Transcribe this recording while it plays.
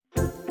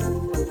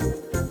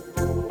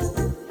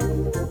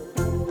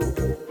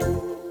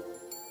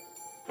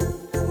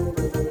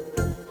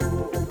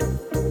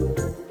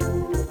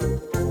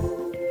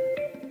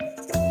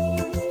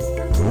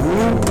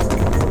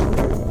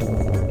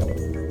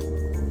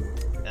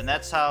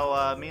that's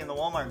how me and the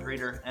Walmart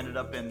greeter ended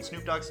up in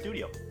Snoop Dogg's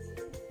studio.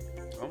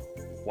 Oh,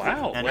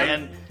 wow.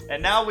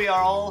 And now we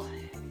are all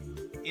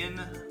in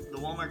the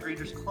Walmart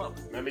Greeters Club.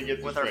 Let me get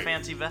this with straight. our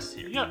fancy vests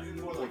here. Yeah.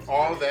 With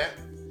all that,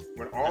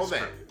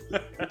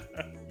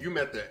 you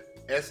met the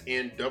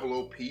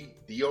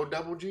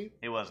SNOOPDOGG?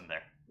 It wasn't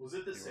there. Was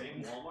it the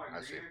same Walmart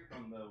greeter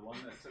from the one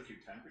that took your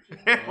temperature?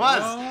 It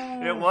was.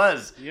 Oh. It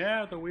was.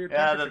 Yeah, the weird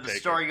Yeah, temperature the taker.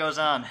 story goes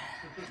on.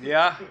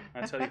 Yeah.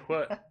 I tell you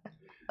what.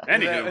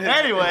 Anywho.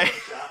 Anyway,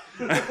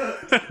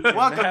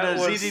 welcome That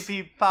to was-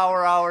 ZZP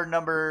Power Hour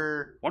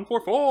number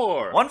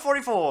 144.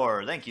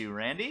 144. Thank you,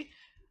 Randy.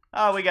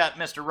 We got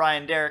Mr.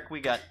 Ryan Derrick. We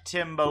got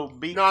Timbo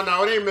B. No, it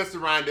ain't Mr.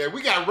 Ryan there.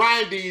 We got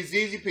Ryan D,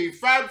 ZZP,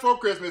 Friday before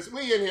Christmas.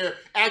 We in here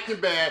acting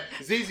bad,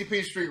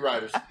 ZZP Street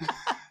Riders.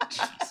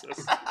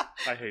 Jesus.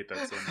 I hate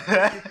that so much.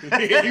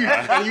 and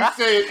you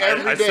say it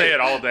every day. I say it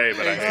all day,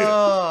 but I hate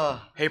it.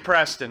 Hey,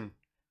 Preston.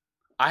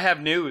 I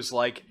have news.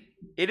 Like,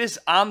 it is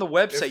on the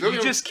website. It's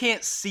You just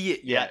can't see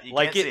it yet. You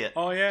like can't see it.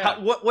 Oh, yeah.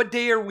 What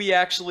day are we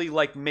actually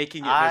like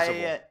making it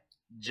visible? I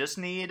just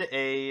need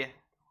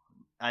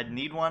I'd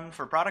need one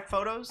for product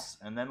photos,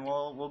 and then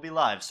we'll be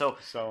live. So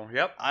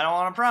Yep. I don't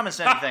want to promise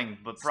anything,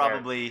 but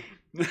probably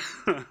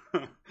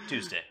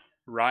Tuesday.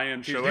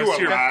 Ryan, show You us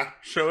a lie.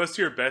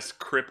 your best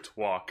crypt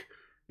walk.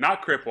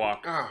 Not crypt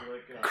walk. Oh.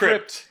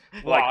 Crypt.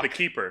 Like the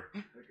keeper.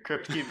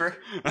 Crypt Keeper.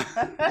 We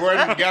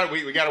got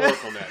to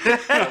work on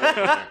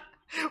that.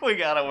 We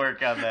gotta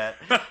work on that.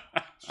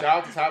 Shout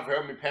out to Tyler for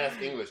helping me pass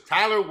English.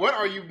 Tyler, what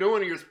are you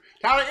doing in your...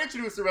 Tyler,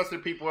 introduce the rest of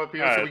the people up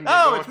here so we can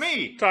get going. It's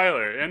me.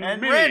 Tyler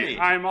and me. Randy.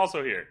 I'm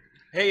also here.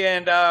 Hey,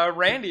 and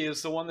Randy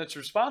is the one that's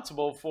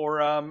responsible for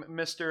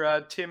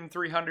Mr. Tim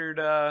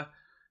 300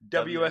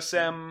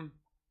 WSM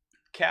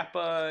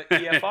Kappa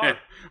EFR.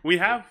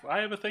 I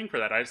have a thing for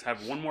that. I just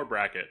have one more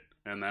bracket,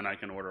 and then I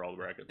can order all the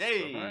brackets.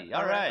 Hey,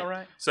 All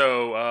right.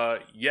 So,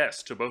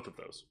 yes to both of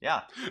those.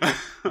 Yeah,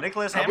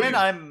 Nicholas Hammond.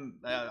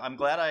 I'm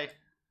glad I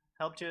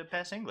helped you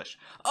pass English.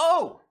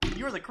 Oh,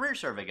 you were the career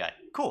survey guy.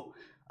 Cool.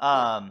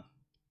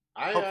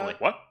 Hopefully.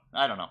 What?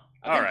 I don't know.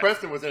 I think right.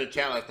 Preston was in a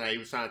chat last night. He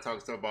was trying to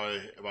talk stuff about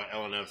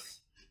LNFs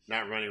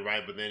not running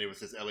right, but then it was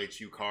this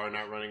LHU car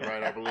not running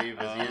right, I believe, is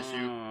the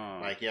issue.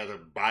 Like, he has a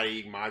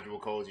body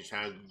module codes. He's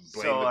trying to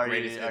blame So the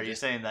greatest are you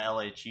saying the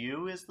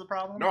LHU is the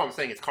problem? No, I'm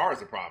saying his car is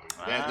the problem.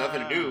 That has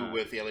nothing to do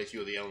with the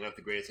LHU or the LNF,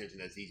 the greatest engine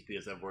that ZZP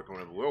has ever worked on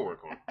or ever will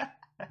work on.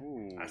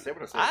 Ooh. I said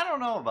what I said. I don't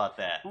know about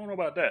that. I don't know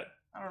about that.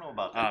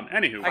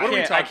 Anywho,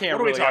 Anywho, I can't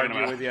what are we really talking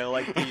argue about? with you.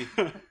 Like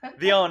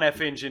the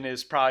LNF engine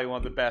is probably one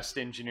of the best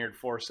engineered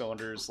four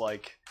cylinders,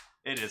 like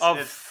it is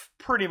of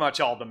pretty much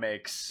all the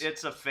makes.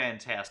 It's a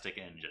fantastic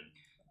engine.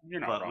 You're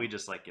not but wrong. we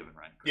just like giving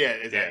Ryan Yeah,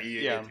 credit. exactly.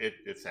 Yeah.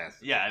 It's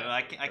fast. Yeah,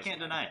 I can't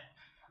deny it.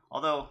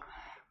 Although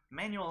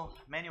manual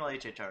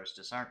HHRs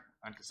just aren't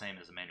the same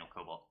as a manual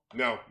Cobalt.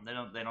 No, They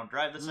don't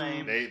drive the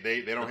same. they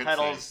don't the hit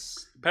the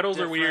same. Pedals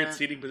are weird. different.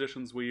 Seating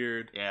position's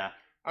weird. Yeah.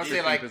 I'll say,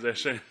 Seating like,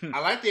 position. I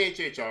like the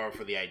HHR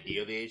for the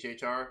idea of the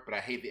HHR, but I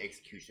hate the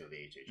execution of the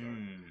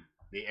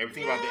HHR.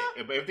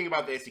 Everything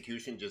about the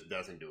execution just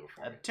doesn't do it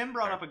for me. Tim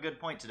brought up a good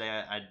point today.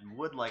 I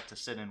would like to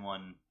sit in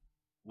one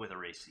with a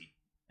race seat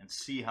and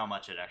see how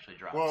much it actually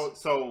drops. Well,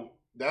 so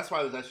that's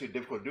why it's actually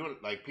difficult to do it.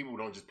 Like, people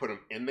don't just put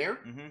them in there.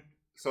 Mm-hmm.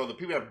 So the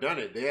people that have done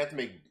it, they have to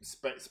make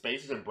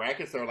spaces and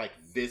brackets that are like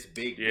this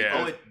big.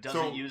 Yeah. It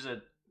doesn't use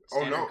a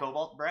standard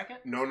Cobalt bracket?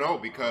 No,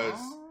 because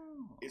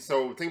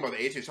so think about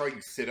the HHR,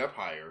 you sit up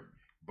higher,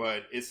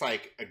 but it's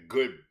like a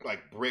good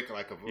brick,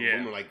 like of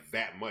aluminum, like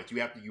that much. You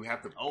have to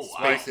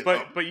space it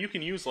up. But you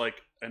can use like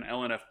an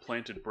LNF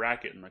planted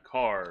bracket in the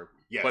car.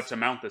 Yes. But to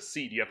mount the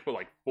seat, you have to put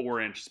like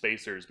 4-inch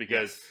spacers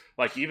because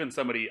like even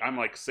I'm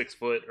like 6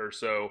 foot or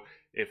so.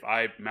 If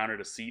I mounted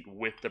a seat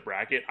with the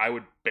bracket, I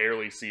would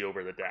barely see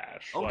over the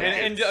dash. Okay. Like,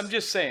 And I'm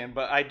just saying,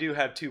 but I do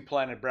have 2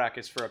 planted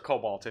brackets for a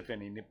Cobalt if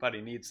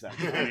anybody needs them.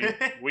 I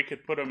mean, we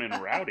could put them in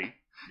rowdy.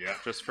 Yeah.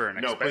 Just for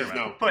an No, please,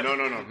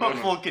 experiment. no. Put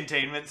full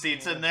containment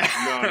seats in there.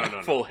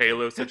 No. Full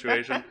Halo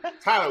situation.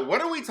 Tyler, what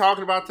are we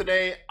talking about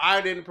today? I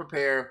didn't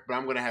prepare, but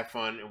I'm going to have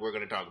fun, and we're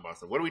going to talk about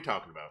something. What are we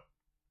talking about?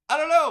 I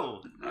don't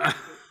know. Mike,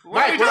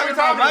 what are we talking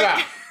about?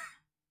 Mike?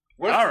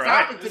 What's All the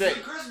right. topic today? It's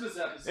a Christmas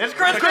episode. It's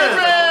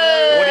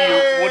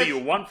Christmas! What do you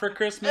want for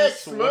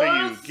Christmas? Xmas! What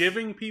are you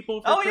giving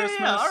people for Christmas?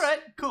 Yeah. All right,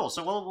 cool.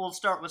 So we'll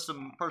start with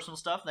some personal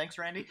stuff. Thanks,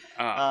 Randy.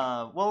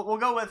 We'll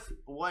go with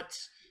what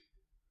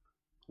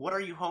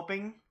are you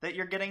hoping that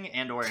you're getting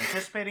and/or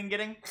anticipating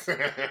getting,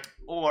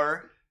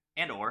 or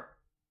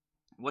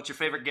what's your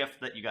favorite gift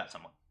that you got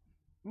someone?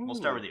 We'll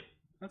start with you.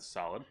 That's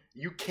solid.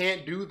 You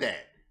can't do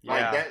that. Yeah.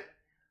 Like that.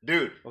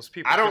 Dude, Those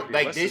people I could don't be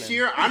like listening. this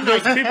year. I'm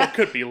Those not. people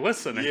could be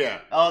listening. Yeah.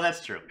 Oh,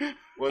 that's true.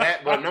 Well,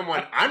 number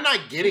one, I'm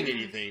not getting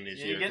anything this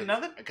year. You get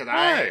nothing? Because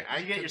Why?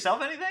 You get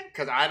yourself anything?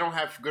 Because I don't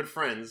have good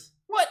friends.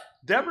 What?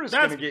 Deborah's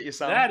going to get you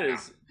something. That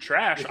is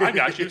trash. I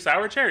got you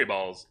sour cherry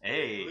balls.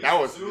 Hey. That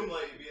was. Zoom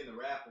let you be in the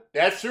raffle.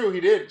 That's true. He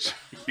did.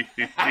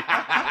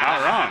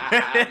 Not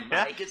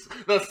wrong.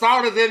 The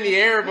salt is in the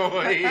air,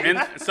 boy. And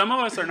some of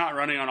us are not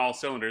running on all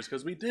cylinders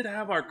because we did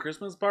have our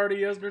Christmas party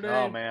yesterday.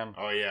 Oh man.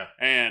 Oh yeah.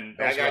 And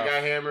That guy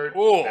got hammered.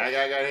 Oh. That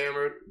guy got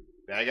hammered.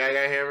 That guy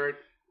got hammered.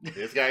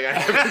 This guy got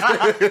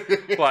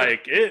hammered.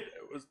 like it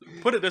was.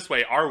 Put it this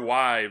way: our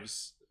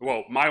wives.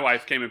 Well, my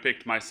wife came and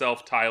picked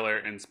myself, Tyler,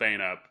 and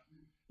Spain up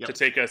to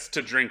take us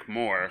to drink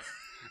more.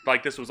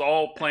 Like this was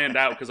all planned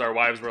out because our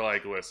wives were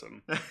like,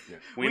 "Listen,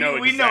 we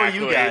know exactly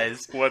you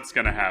guys. what's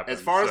gonna happen." As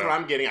far as what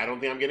I'm getting, I don't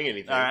think I'm getting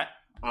anything. All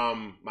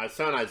right. My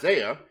son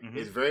Isaiah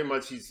is very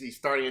much he's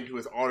starting into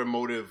his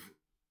automotive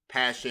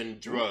passion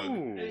drug.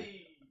 Ooh.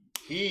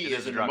 He It is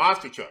is a into drug.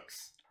 monster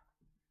trucks.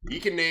 He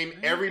can name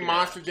every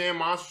Monster Jam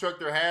monster truck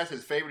there has.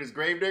 His favorite is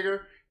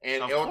Gravedigger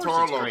and Of El course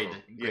Toro it's Loco.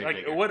 Grave Like,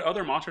 Digger. what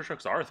other monster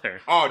trucks are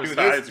there? Oh, dude,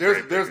 besides there's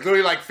Gravedigger?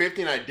 literally like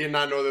 50, and I did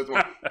not know there was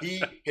one.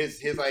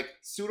 His like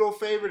pseudo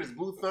favorite is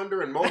Blue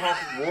Thunder and Mohawk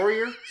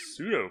Warrior.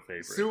 Pseudo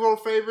favorite. Pseudo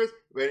favorites,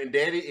 and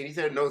he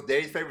said knows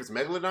Daddy's favorite is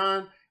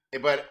Megalodon.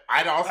 But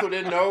I also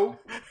didn't know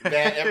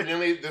that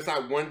evidently there's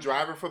not one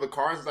driver for the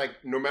cars. It's like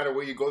no matter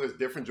where you go, there's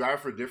different driver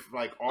for different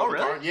like all the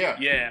really? cars. Yeah,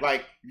 Yeah.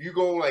 Like you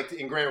go like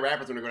in Grand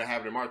Rapids when they're going to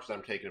have it in March, which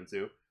I'm taking them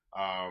to.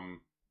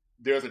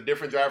 There's a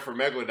different driver for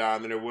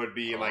Megalodon than there would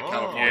be in like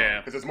California Yeah.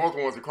 because there's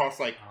multiple ones across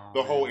like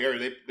the whole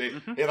area. They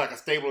have like a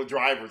stable of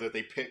drivers that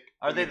they pick.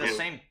 Are they when the you go.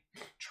 same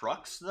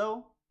trucks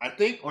though, I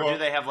think. or do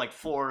they have like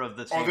 4 of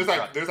the same? Oh, there's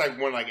trucks? like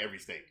one like every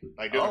state.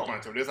 Like there's a bunch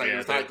of them. There's like Yeah,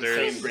 it's not the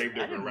there's- same grave I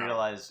digger didn't around.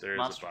 realize There's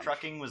a monster bunch.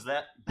 trucking was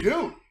that.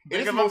 Dude, Big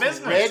it's of the a most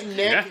business. redneck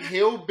Yeah.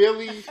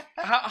 hillbilly.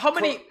 How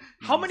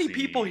many Easy.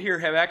 people here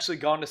have actually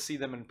gone to see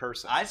them in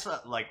person? I saw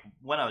like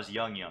when I was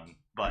young,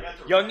 but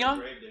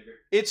Young?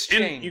 It's And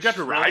changed. you got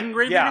to ride in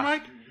Gravedigger, Yeah.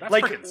 Mike? That's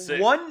like freaking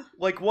sick.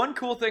 one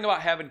cool thing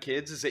about having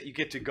kids is that you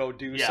get to go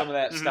do Yeah. some of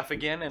that Mhm. stuff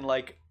again. And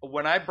like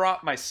when I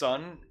brought my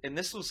son, and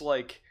this was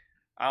like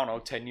I don't know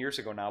 10 years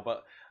ago now,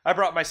 but I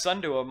brought my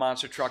son to a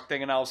monster truck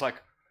thing, and I was like,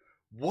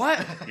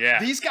 "What? Yeah.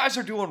 These guys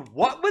are doing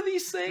what with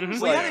these things?"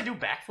 Mhm. well, Like, yeah, they do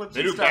backflips.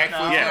 They and do stuff backflips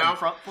now, now. and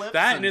front flips.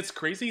 That and it's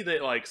crazy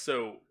that like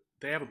so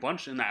they have a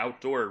bunch in the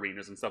outdoor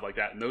arenas and stuff like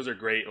that, and those are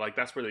great. Like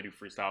that's where they do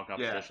freestyle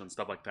competition and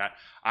stuff like that.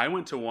 I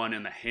went to one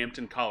in the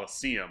Hampton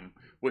Coliseum,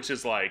 which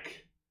is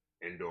like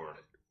Indoor.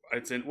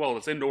 it's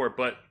indoor,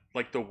 but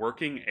like the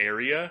working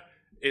area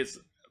is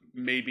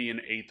maybe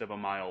 1/8 of a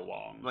mile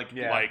long. like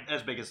Yeah. like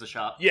as big as the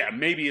shop. yeah,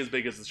 maybe as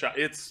big as the shop.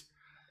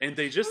 And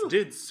they just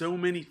did so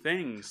many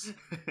things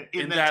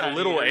in that tiny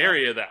little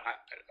area that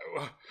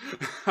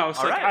I was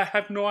All like, right. I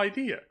have no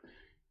idea.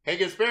 Hey,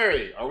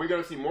 Gasperi, are we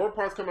going to see more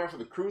parts come out for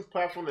the cruise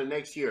platform the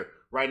next year?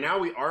 Right now,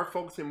 we are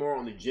focusing more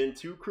on the Gen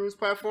 2 cruise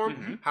platform.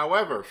 Mhm.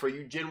 However, for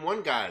you Gen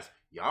 1 guys,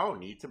 y'all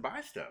need to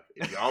buy stuff.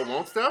 If y'all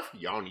want stuff,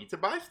 y'all need to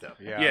buy stuff.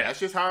 Yeah. Yeah. That's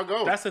just how it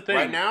goes. That's the thing.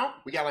 Right now,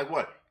 we got like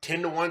what?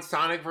 10-1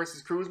 Sonic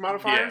versus Cruise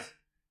modifiers?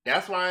 Yeah.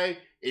 That's why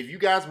if you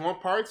guys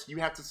want parts, you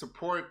have to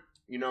support.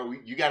 You know,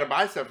 you got to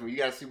buy stuff from. You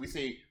got to see. We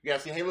got to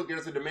see. Hey, look,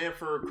 there's a demand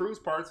for cruise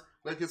parts.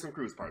 Let's get some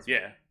cruise parts.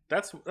 Yeah,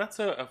 that's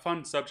a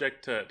fun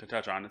subject to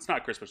touch on. It's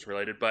not Christmas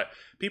related, but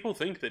people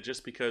think that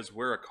just because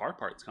we're a car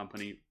parts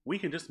company, we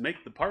can just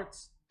make the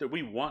parts that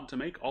we want to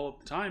make all of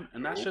the time,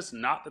 and that's Nope. just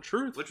not the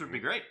truth. Which would be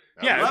great.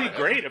 Yeah, love it'd be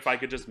great if I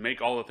could just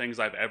make all the things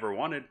I've ever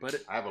wanted, but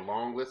I have a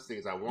long list of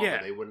things I want, Yeah.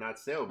 but they would not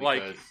sell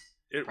Like,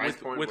 because price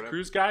point, with whatever.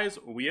 cruise guys,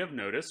 we have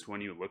noticed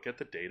when you look at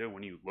the data,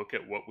 when you look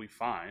at what we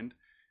find,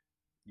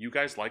 you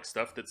guys like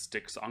stuff that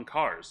sticks on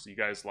cars. You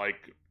guys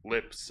like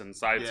lips and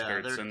side Yeah,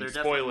 skirts they're and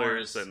definitely more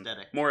spoilers and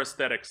aesthetic. more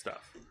aesthetic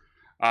stuff.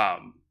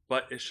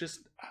 But it's just,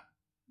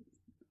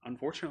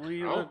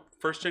 unfortunately, Oh.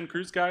 first gen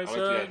cruise guys. I'll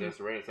let you guys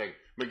answer right in a second.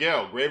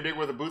 Miguel, Gravedigger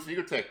with a boosted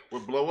Ecotech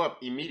would blow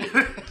up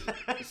immediately.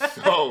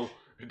 So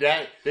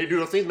that they do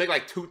those things make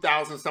like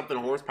 2,000 something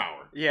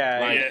horsepower. Yeah,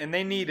 Like- and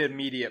they need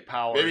immediate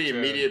power. Maybe to-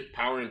 immediate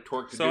power and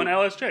torque to So do. an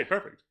LSJ,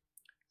 perfect.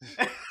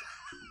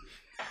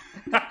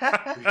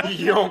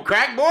 You don't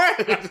crack,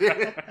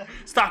 boy.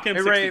 Stock Hey,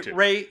 M62.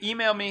 Ray,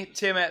 email me,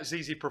 Tim at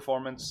ZZ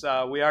Performance.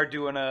 We are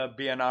doing a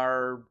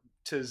BNR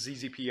to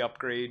ZZP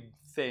upgrade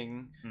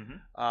thing.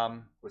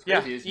 What's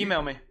Yeah, crazy is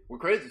email me.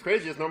 What's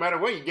crazy is no matter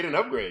what, you get an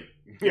upgrade.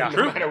 Yeah, no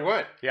true. matter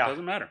what. Yeah.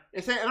 Doesn't matter.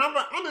 And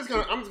I'm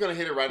just gonna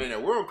hit it right in there.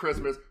 We're on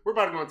Christmas. We're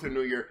about to go into the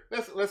New Year.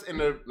 Let's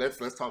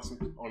talk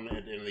some on the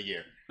end of the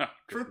year.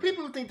 For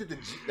people who think that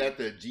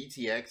the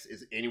GTX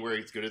is anywhere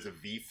as good as a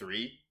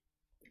V3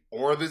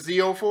 or the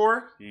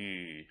Z04,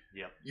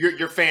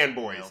 you're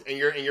fanboys, Nope. and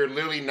you're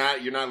literally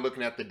not. You're not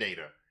looking at the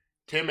data.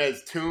 Tim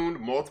has tuned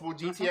multiple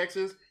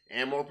GTXs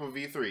and multiple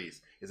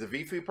V3s. Is a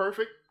V3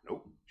 perfect?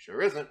 Nope,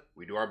 sure isn't.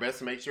 We do our best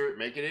to make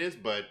it is,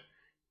 but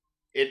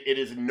it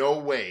is no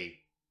way.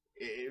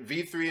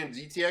 V3 and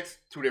GTX,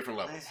 two different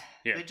levels.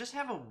 Yeah. They just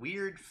have a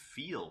weird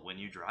feel when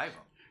you drive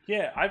them.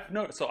 Yeah, I've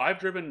noticed. So I've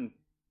driven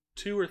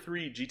 2 or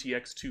 3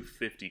 GTX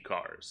 250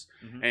 cars,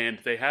 and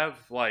they have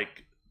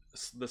like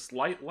the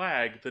slight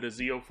lag that a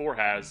Z04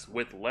 has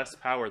with less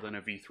power than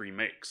a V3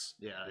 makes.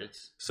 Yeah,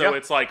 it's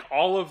It's like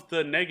all of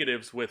the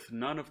negatives with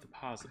none of the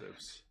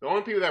positives. The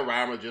only people that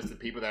ride them are just the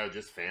people that are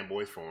just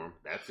fanboys for them.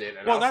 That's it.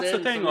 And Well, that's the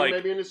thing. Like,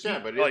 maybe in the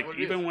chat, but like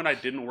even when I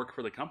didn't work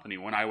for the company,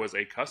 when I was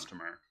a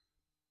customer,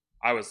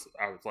 I was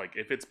like,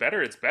 if it's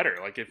better, it's better.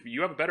 Like, if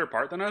you have a better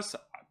part than us,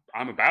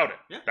 I'm about it.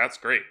 Yeah. That's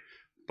great.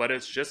 But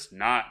it's just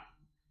not.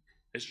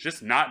 It's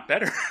just not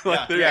better.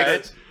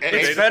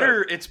 It's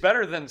better. It's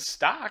better than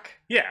stock.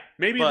 Yeah,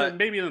 maybe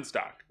than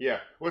stock. Yeah.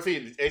 Well,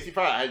 see, AC5,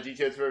 I had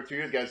GTS for 2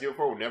 years, got Z04,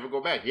 will never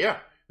go back. Yeah.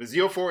 The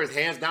Z04 is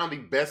hands down the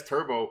best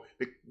turbo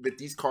that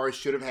these cars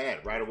should have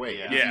had right away.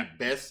 Yeah. It is the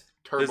best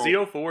turbo. The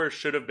Z04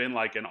 should have been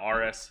like an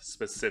RS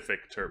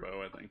specific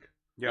turbo, I think.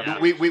 Yeah.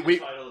 We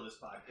Title of this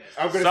podcast.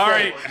 I'm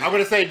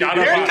gonna say,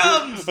 here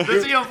comes the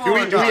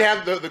Z04. Do we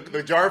have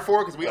the jar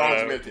 4? Because we all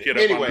just meant it. Get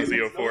up on the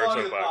Z04 It's no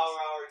longer the soapbox. Power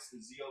Hour, it's the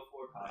Z04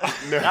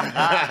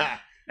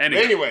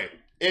 podcast.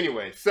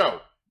 Anyway, so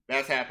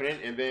that's happening,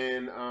 and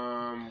then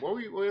what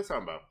were you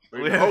talking about?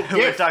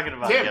 We're talking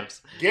about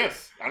gifts.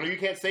 Gifts. I know you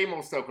can't say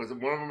most stuff because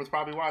one of them is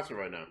probably watching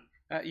right now.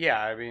 Yeah,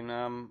 I mean,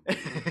 You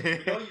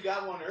know you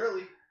got one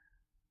early.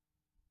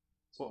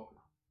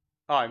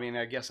 I mean,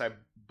 I guess I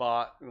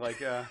bought like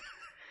yeah.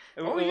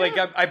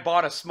 I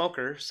bought a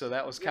smoker, so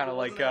that was kind of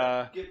like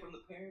Gift from the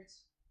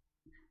parents.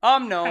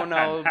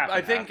 no.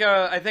 I think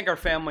our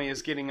family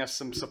is getting us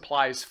some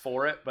supplies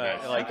for it,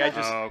 but okay.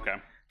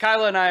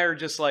 Kyla and I are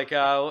just like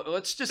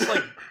let's just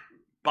like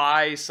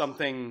buy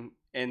something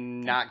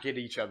and not get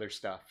each other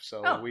stuff.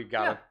 So we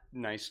got a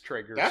nice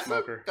Traeger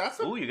smoker.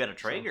 Ooh, you got a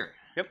Traeger.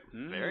 Yep.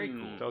 Very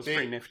cool. That was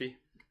pretty nifty.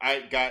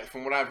 I got,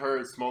 from what I've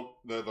heard,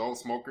 the whole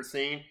smoker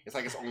scene, it's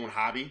like its own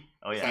hobby.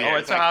 Oh yeah.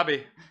 It's a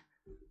hobby.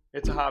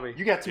 It's a hobby.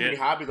 You got too many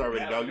hobbies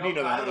already, dog. You need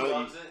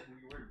another.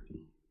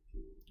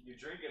 You're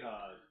drinking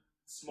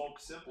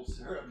smoked simple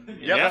syrup.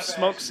 Yep,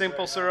 smoked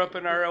simple syrup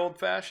in our old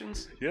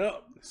fashions.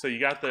 Yep. So you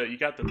got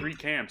the 3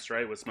 camps,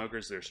 right? With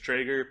smokers, there's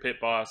Traeger, Pit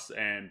Boss,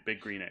 and Big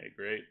Green Egg,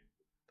 right?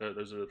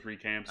 Those are the 3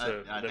 camps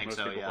that most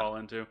people fall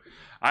into.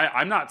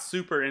 I'm not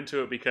super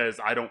into it because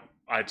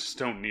I just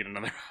don't need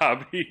another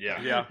hobby.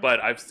 Yeah.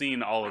 But I've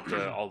seen all of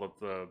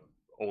the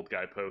old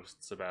guy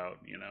posts about,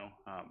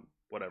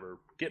 whatever,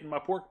 getting my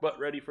pork butt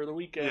ready for the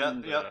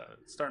weekend,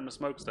 starting to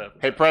smoke stuff.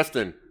 Hey,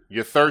 Preston,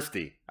 you're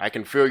thirsty. I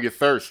can feel your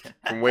thirst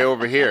from way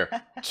over here.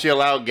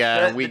 Chill out,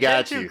 guy. We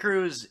got you. The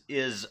Cruise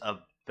is a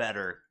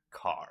better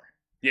car.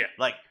 Yeah.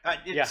 Like,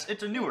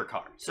 it's a newer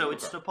car, so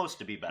it's supposed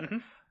to be better. Mm-hmm.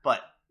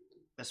 But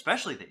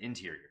especially the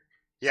interior.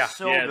 Yeah.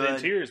 So good. The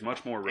interior is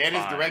much more refined.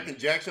 And it's direct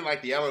injection,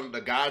 like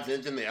the God's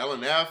engine, the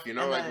L&F.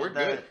 We're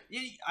good.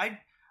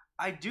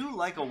 I do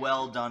like a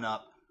well done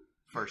up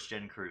first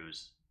gen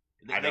Cruise.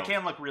 They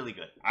can look really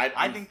good.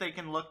 I think they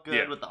can look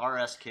good with the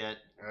RS kit,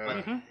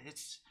 but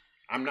it's.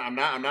 I'm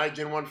not a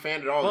Gen 1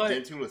 fan at all. But,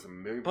 Gen 2 is a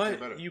million % but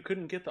better. you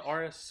couldn't get the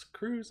RS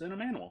Cruise in a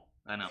manual.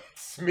 I know.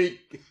 It's me.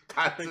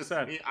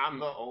 I'm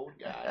the old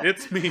guy.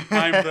 It's me.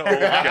 I'm the old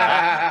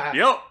guy.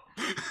 Yep.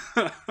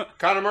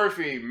 Connor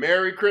Murphy,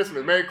 Merry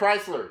Christmas. Merry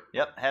Chrysler.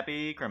 Yep.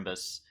 Happy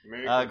Crimbus.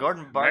 Merry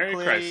Gordon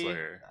Barkley. Merry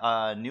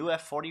Chrysler. New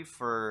F40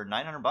 for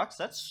 $900.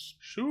 That's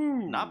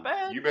not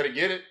bad. You better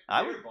get it.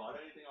 I You would. ever bought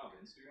anything off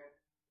Instagram?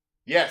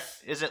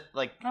 Yes. Is it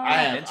like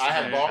I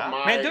have bought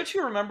my. Man, don't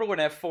you remember when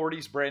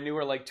F40s brand new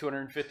were like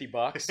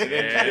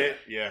 $250?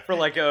 Yeah. For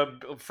like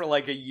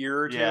a year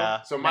or two.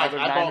 Yeah. So Now I they're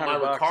bought my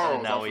 $900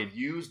 Recaros now off we- of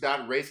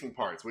used.racing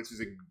parts, which is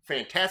a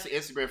fantastic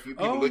Instagram for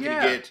people looking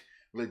yeah. to get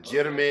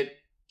legitimate,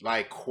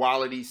 like,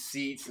 quality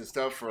seats and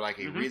stuff for like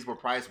a reasonable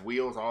price,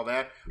 wheels, all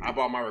that. I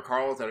bought my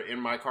Recaros that are in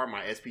my car,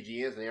 my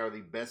SPGNs, and they are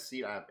the best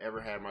seat I've ever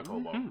had in my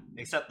Cobalt.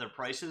 Except their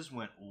prices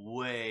went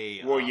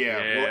way Well, up.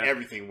 well,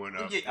 everything went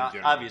up. in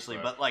general, obviously,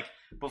 but like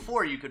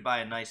before, you could buy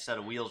a nice set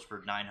of wheels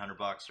for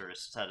 $900 or a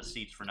set of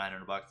seats for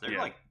 $900. They're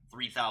like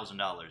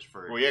 $3,000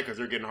 for. Well, yeah, because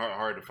they're getting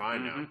hard to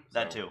find now.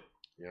 That so. too.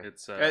 Yeah.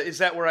 It's Is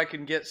that where I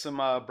can get some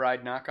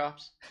bride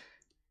knockoffs?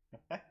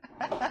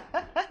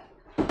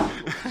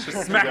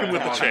 just smack him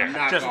with the chair.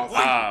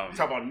 Talk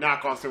about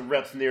knock on some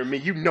reps near me.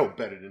 You know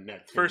better than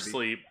that. Timothy.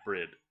 Firstly,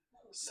 Brid.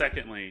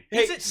 Secondly,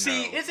 Is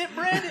it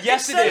bread?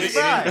 Yes, it is.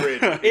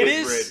 It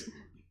is.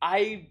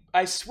 I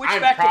switched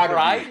back to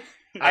bride.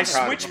 I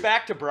switched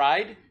back to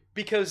bride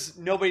because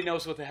nobody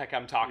knows what the heck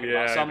I'm talking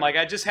about. So I'm like,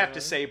 I just have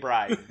to say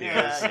bride.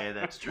 Yeah,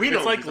 that's true.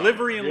 it's like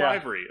livery and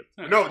livery.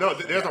 No,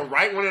 there's a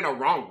right one and a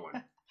wrong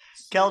one.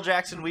 Kel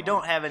Jackson, we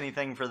don't have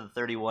anything for the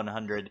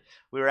 3100.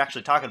 We were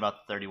actually talking about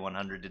the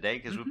 3100 today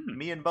because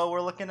me and Bo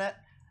were looking at.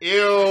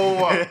 Ew.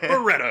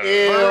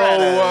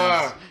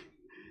 Beretta.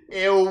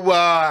 Ew.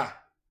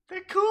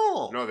 They're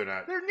cool. No, they're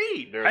not. They're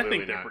neat. I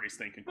think they're pretty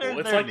stinking cool.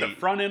 It's They're like the neat.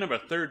 front end of a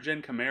 3rd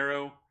gen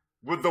Camaro.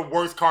 With the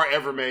worst car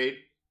ever made.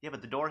 Yeah,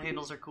 but the door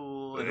handles are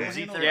cool. The And door the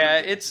handles- Z30 Yeah,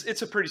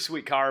 it's a pretty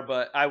sweet car,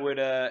 but I would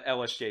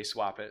LSJ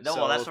swap it. No, so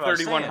well, that's what I was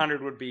saying.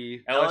 3100 would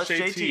be.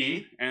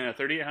 LSJT and a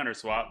 3800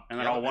 swap, and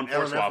then all 1.4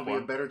 L&F swap would be a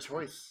one. better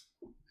choice.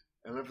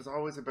 And if it's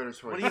always a better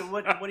choice.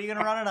 What are you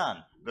gonna run it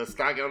on? The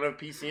stock LF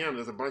PCM.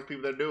 There's a bunch of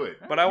people that do it.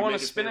 But I want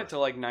to spin it to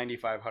like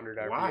 9,500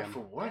 RPM. Why? For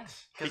what?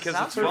 Because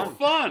it's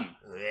fun.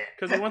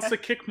 Because he wants to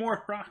kick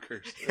more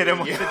rockers. Hit him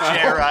with the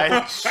chair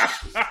ride.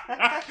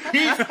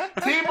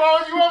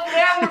 T-Bone, you up for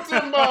that one,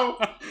 Timbo?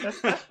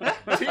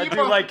 I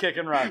do like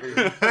kicking rockers.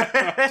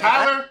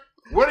 Tyler,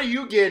 what are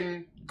you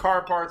getting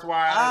car parts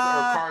wise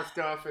or car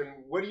stuff,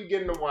 and what are you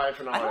getting the wife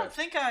and all that? I don't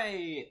think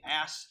I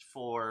asked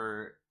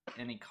for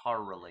any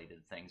car related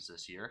things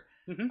this year.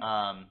 Mm-hmm.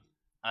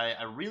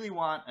 I really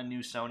want a new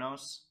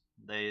Sonos.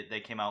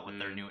 They came out with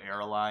their new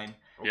Era line,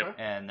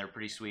 and they're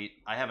pretty sweet.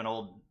 I have an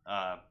old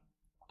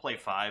Play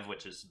 5,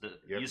 which is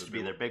used to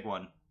be their big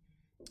one,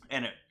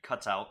 and it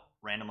cuts out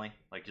randomly.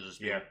 Like you just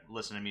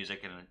listen to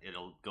music and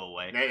it'll go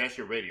away. That's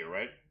your radio,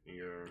 right?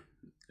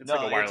 It's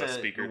like a wireless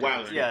speaker.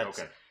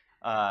 Okay.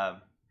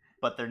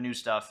 But their new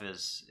stuff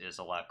is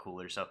a lot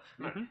cooler. So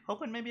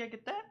hoping maybe I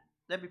get that.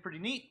 That'd be pretty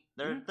neat.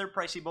 They're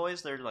pricey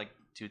boys. They're like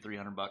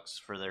 $200-$300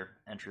 for their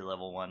entry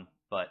level one.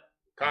 But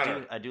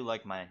Connor, I do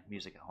like my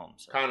music at home.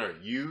 So. Connor,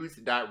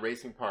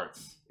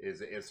 used.racingparts is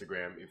the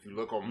Instagram. If you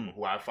look on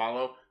who I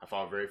follow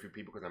very few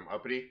people because I'm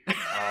uppity.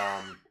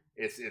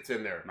 It's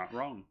in there. Not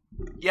wrong.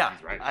 Yeah,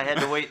 he's right. I had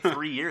to wait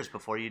 3 years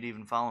before you'd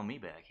even follow me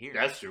back here.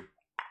 That's true.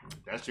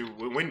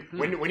 When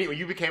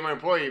you became my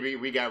employee,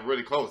 we got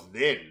really close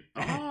then.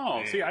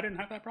 Oh, see, I didn't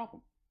have that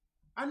problem.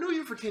 I knew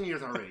you for 10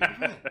 years already.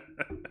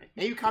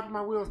 And you copied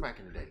my wheels back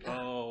in the day.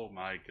 Oh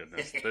my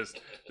goodness,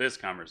 this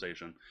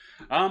conversation.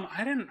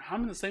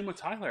 I'm the same with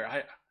Tyler.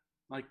 I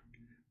like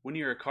when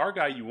you're a car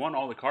guy, you want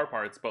all the car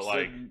parts, but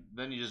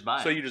then you just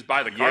buy. So you just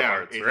buy the car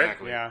parts,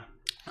 exactly. right?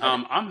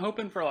 Yeah. I'm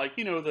hoping for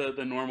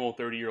the normal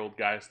 30-year-old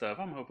guy stuff.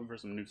 I'm hoping for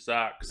some new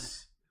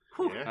socks.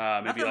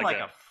 Yeah. Maybe like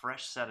a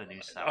fresh set of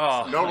new socks.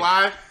 Oh, no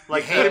lie.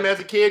 You hate them as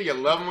a kid, you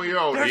love them when you're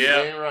older.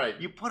 Yeah. Ain't right.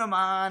 You put them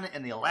on,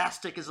 and the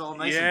elastic is all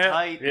nice and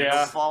tight. Yeah.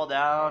 It'll fall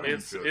down.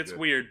 It's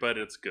weird, but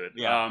it's good.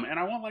 Yeah. And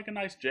I want like a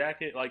nice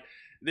jacket. Like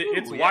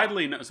it's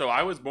widely known. So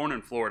I was born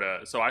in Florida,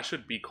 so I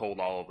should be cold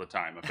all of the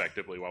time,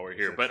 effectively, while we're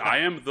here. But I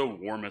am the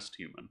warmest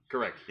human.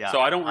 Correct. Yeah.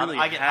 So I don't really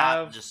I get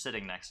hot just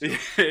sitting next to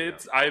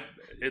it.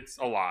 It's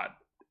a lot.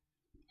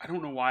 I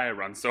don't know why I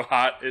run so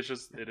hot. It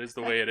is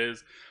the way it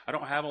is. I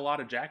don't have a lot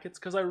of jackets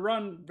because I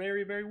run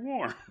very, very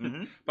warm.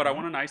 Mm-hmm. But I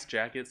want a nice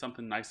jacket,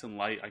 something nice and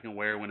light I can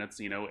wear when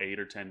it's 8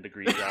 or 10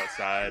 degrees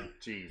outside.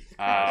 Jeez.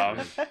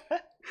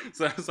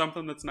 So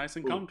something that's nice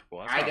and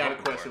comfortable. I got a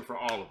question for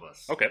all of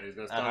us. Okay.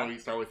 It's gonna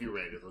start with you,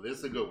 Randy. So this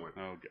is a good one.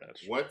 Oh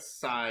gosh. What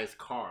size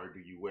car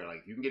do you wear?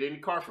 Like you can get any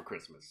car for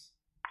Christmas.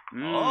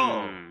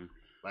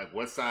 Like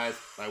what size?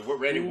 Like what,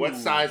 Randy? What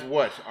size?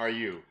 What are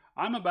you?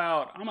 I'm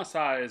a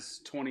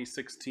size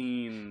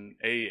 2016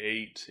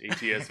 A8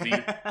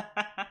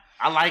 ATSV.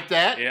 I like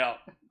that. Yeah,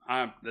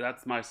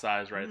 that's my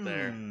size right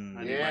there.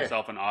 I need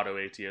myself an auto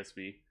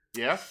ATSV.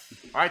 Yeah.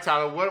 All right,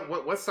 Tyler.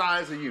 What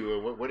size are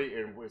you?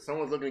 If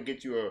someone's looking to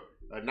get you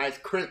a nice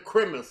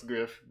Christmas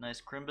gift.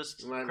 Nice Christmas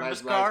car.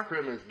 Nice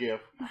Christmas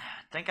gift. I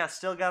think I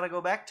still got to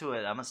go back to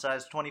it. I'm a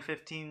size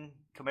 2015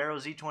 Camaro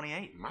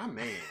Z28. My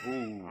man.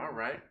 Ooh. All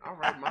right,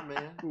 my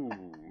man.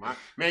 Ooh.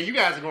 Man, you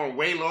guys are going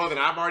way lower than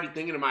I'm already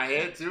thinking in my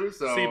head too.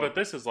 So see, but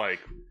this is like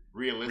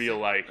realistic. Real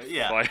life.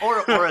 Yeah. Like... or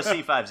a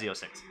C5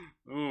 Z06.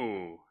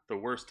 Ooh, the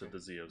worst of the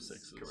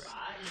Z06s.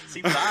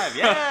 C5,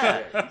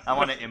 yeah. I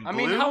want it in blue. I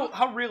mean,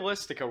 how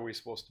realistic are we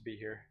supposed to be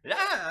here? Yeah,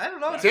 I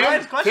don't know. It's a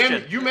nice question.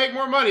 Tim, you make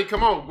more money.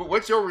 Come on.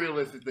 What's your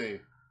realistic thing?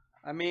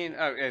 I mean,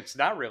 it's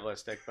not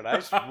realistic, but I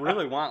just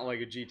really want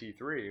like a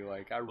GT3.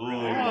 Like I really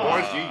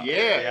want.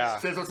 Yeah.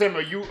 So Tim,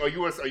 are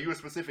you a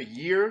specific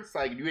year? It's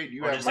like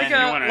you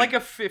have like a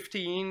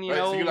 15,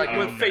 so you like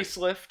with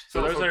facelift.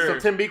 So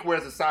Tim Beek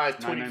wears a size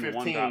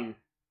 2015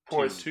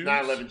 Porsche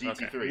 911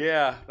 GT3. Okay.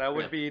 Yeah, that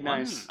would be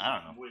nice. I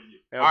don't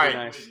know. All right.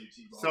 Nice.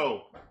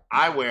 So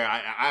I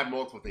have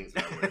multiple things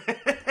that I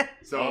wear.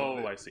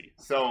 So I see.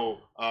 So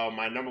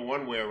my number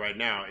one wear right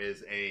now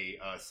is a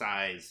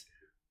size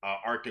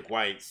Arctic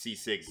White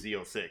C6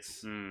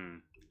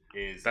 Z06.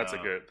 That's a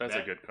good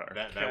car.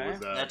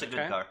 That's a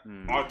good car.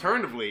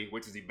 Alternatively,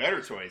 which is the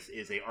better choice,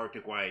 is a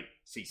Arctic White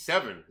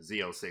C7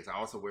 Z06. I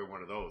also wear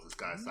one of those. This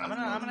guy's size. I'm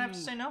gonna have to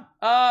say no.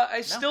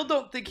 I still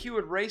don't think he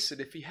would race it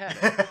if he had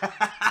it.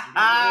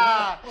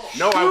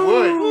 No, I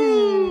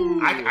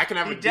would. I can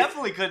have. He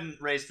definitely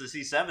couldn't race the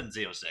C7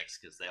 Z06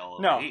 because they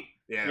all overheat.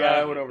 Yeah,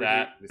 I would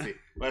overheat. Let's see.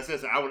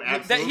 But I would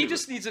absolutely. He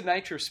just needs a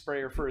nitro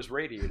sprayer for his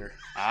radiator.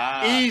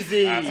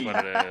 Easy. That's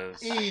what it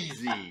is.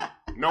 Easy.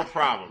 No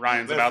problem.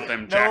 Ryan's about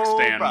them jack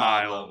stand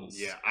miles.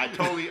 Yeah, I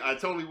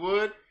totally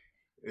would.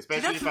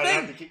 Especially if I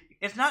have to keep.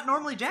 It's not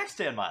normally jack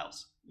stand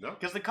miles. No,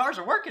 because the cars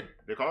are working.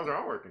 The cars are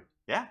all working.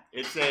 Yeah.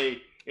 It's a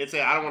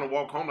I don't want to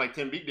walk home like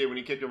Tim Beek did when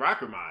he kicked the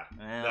rocker mile.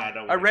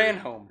 Yeah. I ran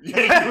home. He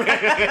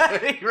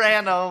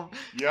ran home.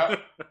 Yep.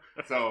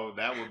 So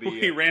that would be.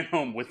 He ran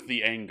home with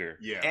the anger.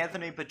 Yeah.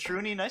 Anthony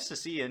Petruni, nice to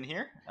see you in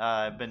here.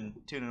 I've been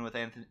tuning with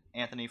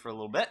Anthony for a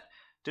little bit.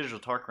 Digital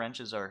torque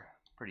wrenches are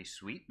pretty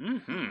sweet.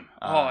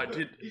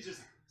 Mm-hmm. He's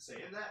just saying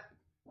that.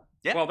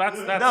 Yeah. Well,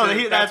 that's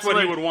that's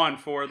what he would want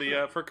for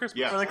the for Christmas.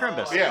 Yeah. For the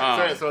Crimbus.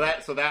 Yeah.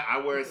 So that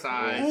I wear a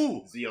size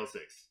Z06.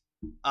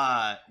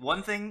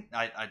 One thing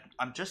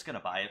I'm just gonna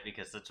buy it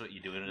because that's what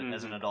you do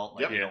as an adult.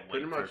 Like, you don't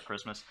wait for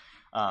Christmas.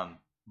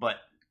 But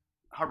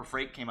Harbor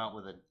Freight came out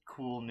with a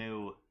cool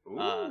new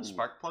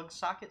spark plug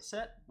socket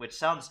set, which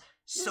sounds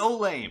so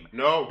lame.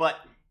 No, but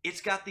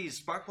it's got these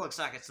spark plug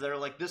sockets that are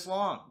like this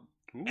long.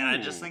 Ooh. And I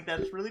just think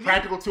that's really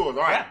practical tools.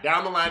 All right,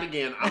 down the line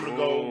again. I'm gonna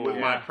go with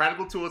my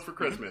practical tools for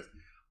Christmas.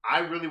 I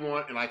really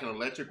want like an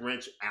electric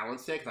wrench Allen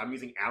set because I'm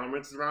using Allen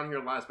wrenches around here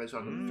a lot, especially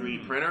on the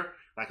 3D printer.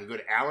 Like a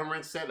good Allen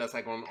wrench set that's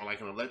like on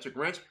like an electric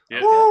wrench.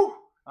 Yeah. Woo!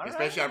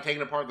 Especially I'm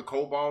taking apart the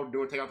cobalt,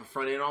 take out the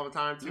front end all the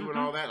time too, and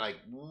all that. Like,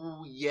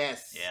 ooh,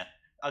 yes. Yeah,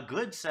 a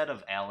good set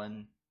of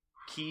Allen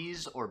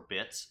keys or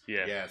bits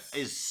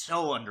is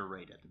so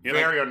underrated.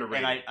 Very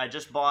underrated. And I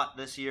just bought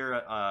this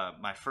year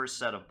my first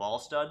set of ball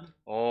stud.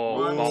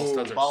 Oh, ball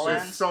studs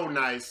are so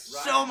nice.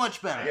 So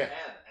much better. I have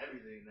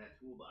everything in that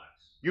toolbox.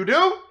 You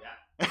do?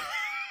 Yeah.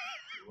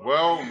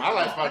 Well, my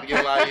life's about to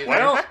get a lot easier.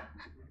 Well,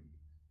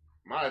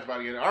 my life's about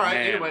to get all right.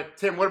 Man. Anyway,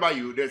 Tim, what about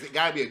you? There's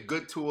got to be a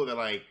good tool that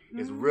like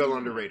is real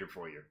underrated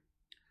for you.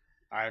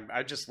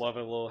 I just love a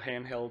little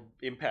handheld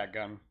impact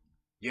gun.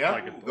 Yeah,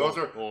 like those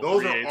are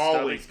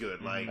always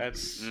good. Like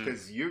that's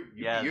because you're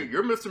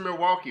Mr.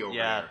 Milwaukee over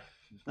there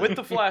with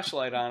the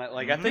flashlight on it.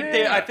 Like I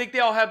think they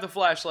all have the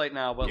flashlight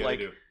now, but like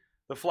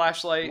the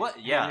flashlight.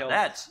 What? Yeah,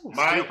 that's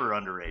super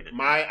underrated.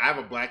 I have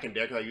a Black &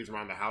 Decker I use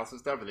around the house and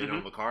stuff, and then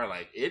on the car,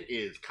 like it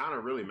is kind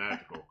of really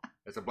magical.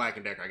 It's a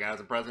Black & Decker I got as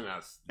a present.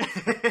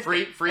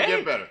 Free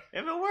get better.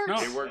 If it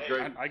works, it works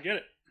great. I get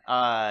it.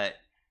 I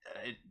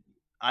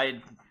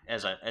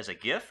as a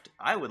gift,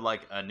 I would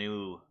like a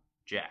new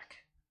jack.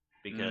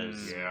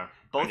 Because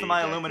both of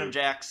my aluminum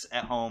jacks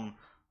at home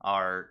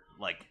are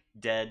like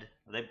dead.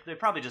 They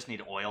probably just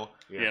need oil.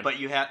 Yeah. But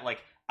you have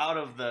like out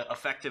of the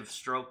effective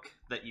stroke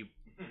that you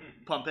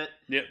pump it,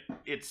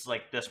 it's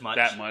like this much.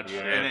 That much.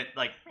 Yeah. And it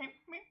like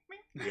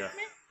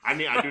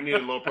I do need a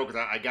little pro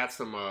because I got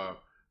some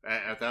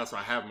at that, so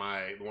I have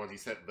the ones you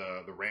set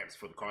the ramps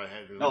for the car that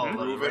has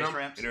the race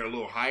ramps, and they're a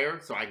little higher,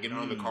 so I get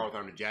on the car without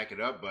having to jack it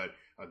up. But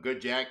a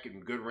good jack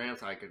and good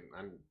ramps,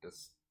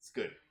 it's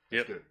good.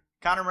 It's good.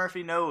 Connor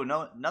Murphy, no,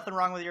 nothing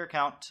wrong with your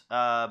account,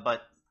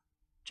 but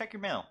check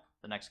your mail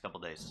the next couple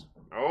days.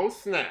 Oh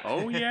snap!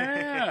 Oh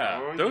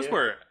yeah, that was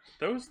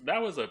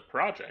a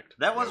project.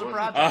 That was a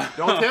project.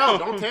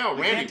 Don't tell,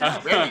 Randy.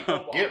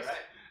 Gifts.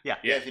 Yeah.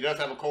 Yes, he does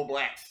have a cold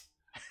blacks.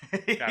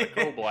 Got a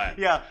cold black.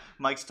 Yeah,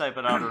 Mike's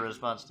typing out a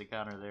response to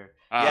Connor there.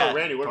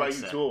 Randy, what about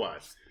you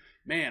tool-wise?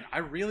 Man, I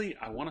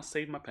want to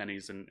save my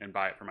pennies and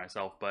buy it for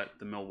myself, but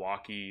the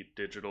Milwaukee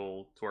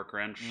digital torque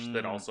wrench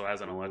that also has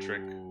an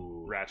electric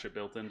ratchet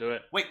built into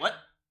it. Wait, what?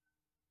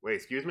 Wait,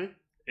 excuse me?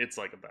 It's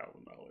like $1,000.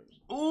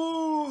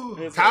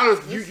 Ooh! Tyler,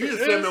 you just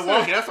said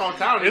Milwaukee. That's all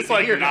Tyler needs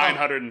to hear. It's like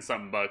 $900 and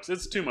something bucks.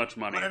 It's too much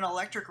money. But an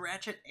electric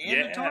ratchet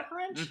and a torque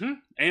wrench? Mm-hmm.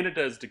 And it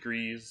does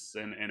degrees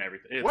and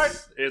everything.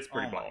 It's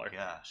pretty baller. Oh my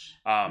gosh.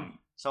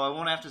 So I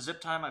won't have to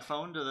zip tie my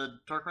phone to the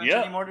torque wrench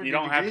anymore to do degrees? You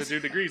don't have to do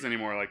degrees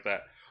anymore like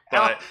that.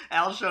 But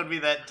Al showed me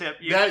that tip.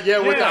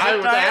 With the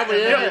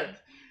hammer,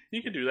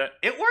 you can do that.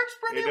 It works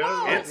pretty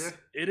well.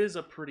 It is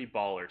a pretty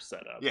baller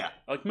setup. Yeah.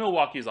 Like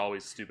Milwaukee's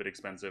always stupid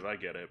expensive. I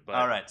get it. But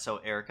all right.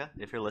 So Erica,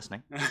 if you're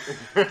listening,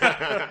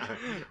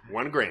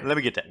 $1,000. Let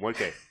me get that.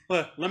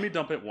 $1,000. Let me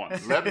dump it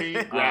once. Let me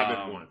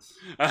grab it once.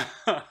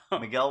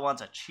 Miguel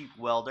wants a cheap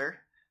welder.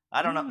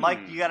 I don't know,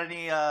 Mike. You got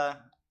any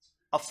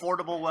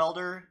affordable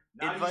welder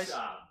advice?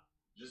 ESOB.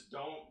 Just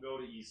don't go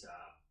to ESOB.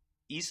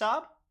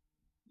 ESOB?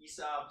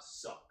 ESOB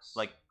sucks.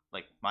 Like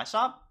my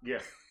sob?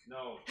 Yeah.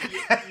 No.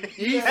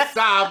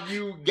 ESOB,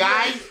 you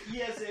guys.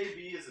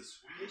 ESAB is a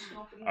Swedish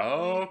company.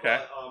 Oh,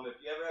 okay. But,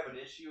 if you ever have an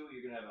issue,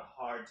 you're gonna have a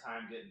hard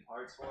time getting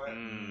parts for it.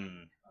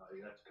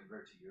 You have to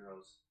convert to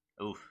euros.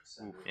 Oof.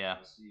 Yeah.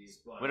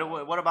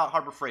 But, what about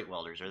Harbor Freight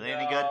welders? Are they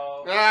any good?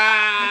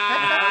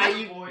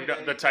 You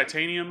got the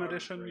titanium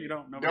edition? You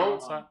don't know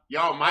about that?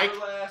 Yo, Mike.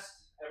 Everlast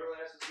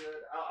is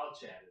good. I'll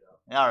chat it up.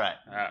 All right.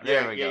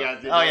 There we go.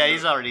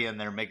 He's already in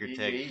there. Make her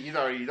tick. He's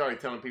already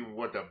telling people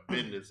what the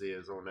business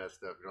is on that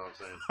stuff. You know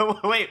what I'm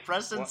saying? Wait,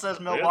 Preston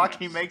says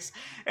Milwaukee makes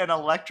an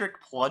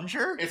electric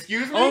plunger?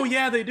 Excuse me? Oh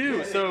yeah, they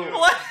do. So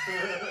what?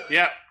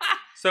 Yeah.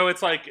 So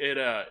it's like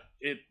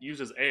it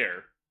uses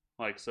air.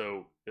 Like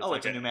so.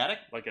 It's a pneumatic?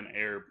 Like an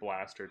air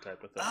blaster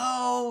type of thing.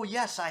 Oh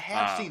yes, I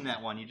have seen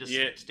that one. You just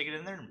stick it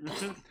in there. And...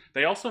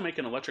 They also make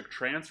an electric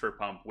transfer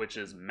pump, which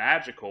is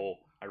magical.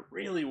 I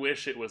really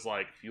wish it was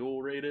like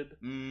fuel rated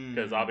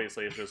because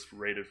obviously it's just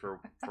rated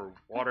for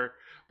water.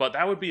 But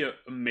that would be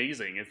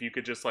amazing if you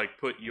could just like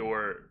put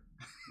your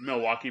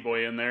Milwaukee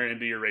boy in there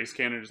into your race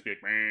can and just be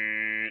like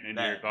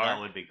into your car. That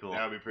would be cool.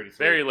 That would be pretty sweet.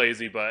 Very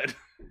lazy, but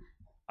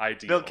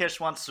ideal. Bill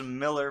Kish wants some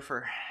Miller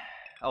for.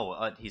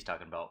 He's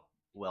talking about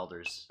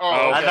welders. Oh,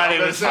 okay. I thought he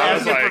was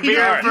asking for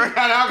beer for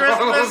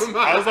Christmas.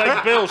 I was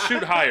like, Bill,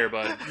 shoot higher,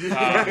 bud.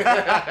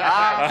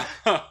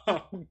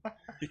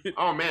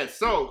 Oh man,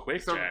 so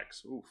quick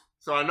jacks. Oof.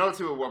 So I know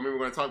too. Well, I mean, we're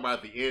going to talk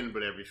about at the end,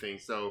 but everything.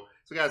 So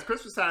guys,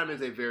 Christmas time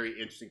is a very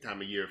interesting time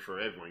of year for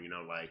everyone. You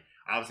know, like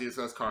obviously it's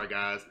us car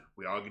guys.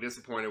 We all get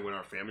disappointed when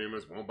our family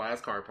members won't buy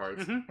us car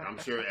parts. I'm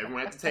sure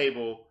everyone at the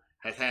table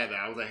has had that.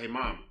 I was like, hey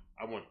mom,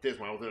 I want this.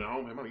 When I was at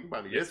home, hey mom, you can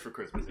buy me this for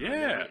Christmas. And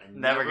I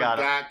never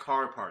got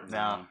car parts.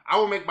 No. I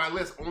will make my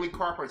list only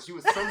car parts. She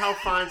would somehow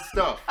find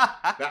stuff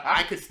that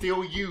I could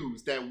still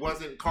use that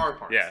wasn't car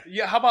parts.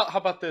 Yeah. How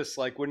about this?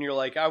 Like when you're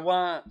like, I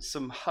want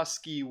some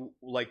husky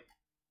like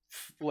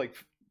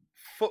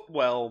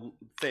footwell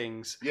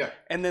things. Yeah.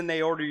 And then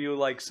they order you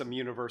like some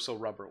universal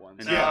rubber ones.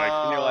 And you're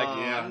like,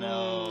 yeah,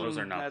 no, those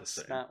are not that's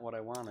the same. not what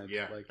I wanted.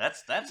 Yeah. Like,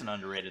 that's an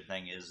underrated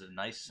thing. Is a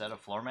nice set of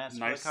floor mats.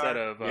 Nice for the car. set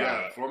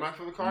of floor mat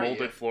for the car.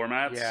 molded floor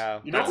mats. Yeah.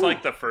 That's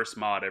like the first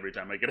mod every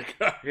time I get a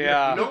car.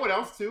 Yeah. You know what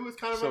else too is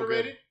kind of So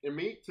underrated? To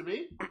me,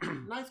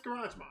 nice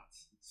garage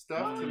mods.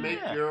 Stuff to make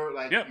your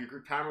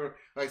your timer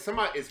like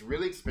somebody. It's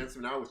really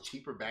expensive now. It was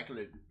cheaper back in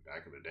the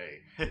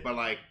day, but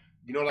like.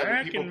 You know, like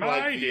when people put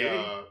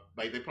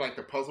like they put like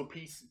the puzzle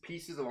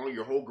pieces along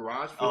your whole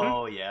garage.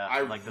 Oh yeah,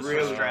 I like the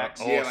really, Swiss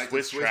tracks. Yeah, like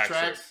the Swiss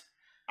tracks.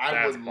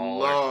 I would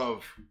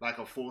love like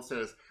a full set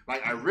of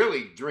like I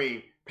really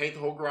dream paint the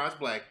whole garage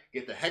black,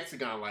 get the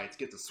hexagon lights,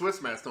 get the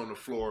Swiss mats on the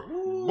floor.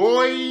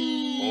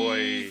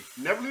 Boy,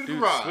 never leave the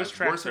garage. Swiss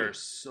tracks are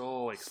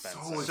so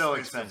expensive. So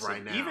expensive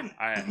right now.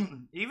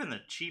 Even the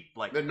cheap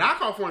like the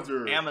knockoff ones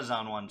are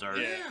Amazon ones are.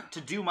 Yeah. To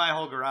do my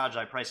whole garage,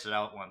 I priced it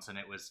out once, and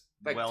it was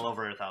like well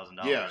over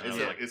 $1,000. Yeah,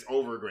 it's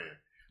over $1,000.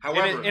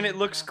 However, and it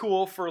looks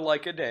cool for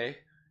like a day,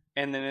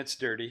 and then it's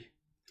dirty.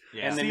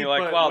 Yeah. And then you're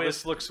like, wow,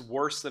 this looks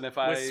worse than if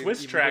I. With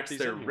Swiss tracks,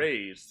 they're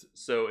raised,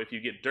 so if you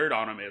get dirt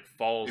on them, it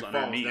falls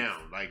underneath. Falls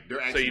down. Like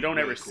they're actually so you don't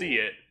really ever cool. see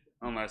it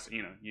unless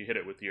you hit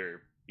it with your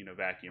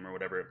vacuum or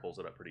whatever. It pulls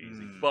it up pretty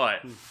easy,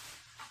 but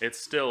it's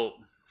still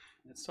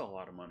a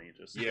lot of money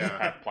just to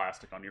have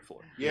plastic on your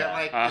floor. Yeah,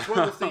 like it's one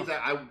of those things that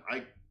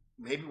I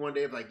maybe one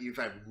day if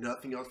I have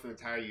nothing else for the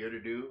entire year to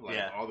do, like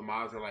all the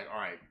mods are like, all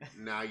right,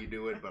 now you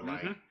do it, but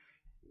like.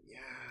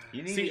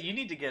 You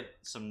need to get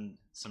some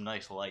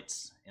nice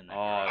lights in there.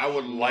 I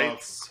would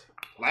lights.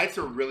 Lights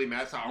are really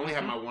massive. I only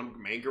have my one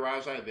main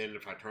garage light. Then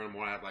if I turn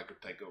them on, I have like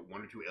a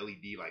 1 or 2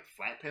 LED like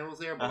flat panels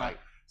there. But like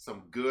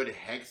some good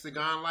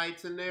hexagon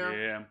lights in there.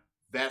 Yeah,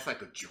 that's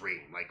like a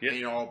dream. Like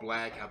paint all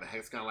black, have the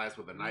hexagon lights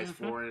with a nice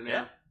floor in there.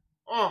 Yeah.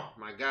 Oh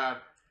my god,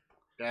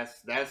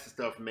 that's the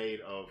stuff made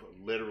of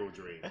literal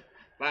dream.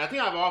 Like I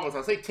think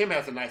I'll say Tim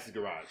has the nicest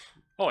garage.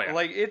 Oh yeah,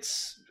 like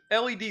it's.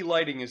 LED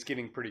lighting is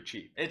getting pretty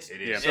cheap. It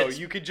is. So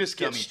you could just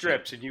get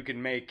strips and you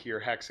can make your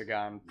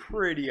hexagon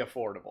pretty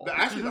affordable.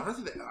 Honestly,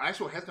 the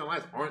actual hexagon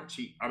lights aren't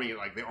cheap. I mean,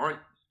 like they aren't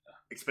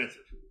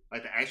expensive.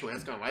 Like the actual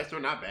hexagon lights, they're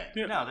not bad.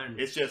 Yeah. No,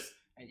 it's just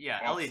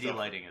LED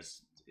lighting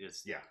is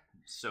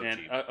so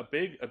cheap.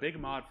 A big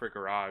mod for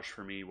garage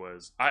for me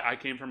was I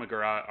came from a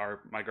garage.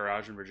 My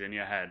garage in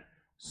Virginia had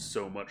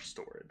so much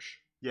storage.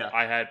 Yeah,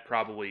 I had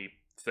probably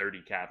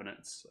 30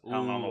 cabinets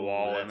hung on the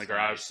wall in the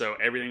garage, so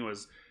everything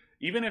was.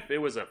 Even if it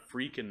was a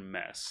freaking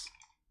mess,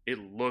 it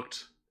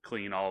looked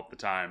clean all of the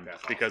time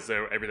because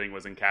everything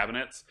was in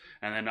cabinets.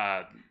 And then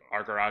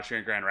our garage here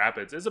in Grand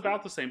Rapids is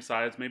about the same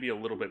size, maybe a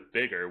little bit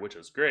bigger, which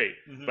is great,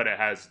 but it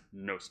has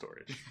no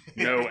storage,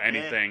 no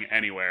anything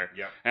anywhere.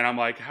 Yep. And I'm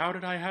like, how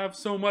did I have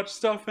so much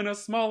stuff in a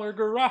smaller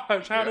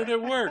garage? How did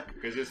it work?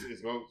 Because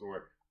it's going to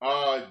work.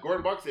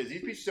 Gordon Buck says,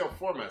 these pieces sell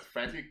floor mats.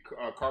 Factory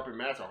carpet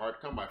mats are hard to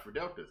come by for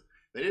Deltas.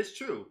 That is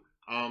true.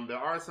 There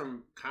are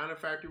some kind of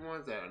factory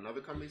ones that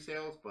another company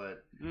sells,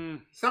 but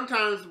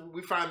sometimes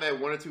we find that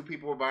 1 or 2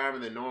 people will buy them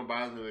and then no one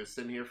buys them and they're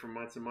sitting here for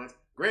months and months.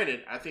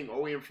 Granted, I think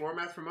OEM floor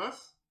mats from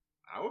us,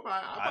 I'll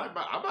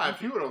buy a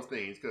few of those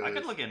things. Cause I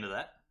could look into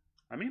that.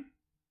 I mean,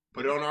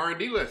 put it on the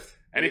R&D list.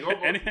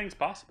 Anything's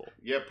possible.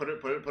 Yeah, put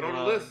it on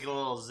the list. Get a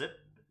little zip,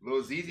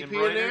 little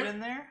ZZP in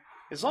there.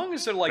 As long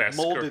as they're like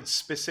molded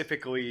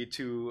specifically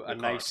to a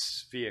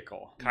nice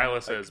vehicle.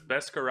 Kyla says,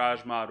 best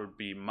garage mod would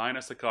be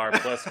minus a car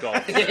plus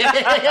golf.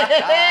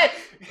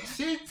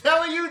 She's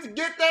telling you to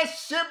get that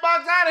shit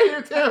box out of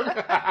here, Tim.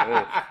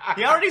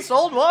 He already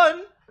sold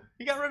one.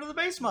 He got rid of the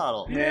base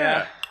model.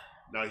 Yeah.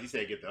 No, he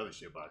said get the other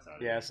shit box out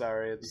of here. Yeah,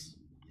 sorry.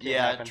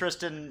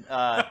 Tristan,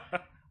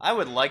 I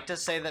would like to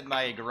say that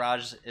my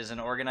garage is an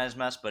organized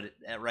mess, but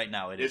right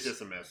now it's just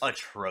a mess.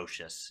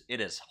 Atrocious. It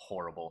is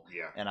horrible.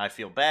 Yeah. And I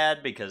feel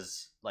bad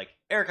because, like,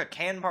 Erica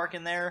can park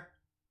in there,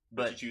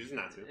 but she chooses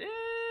not to.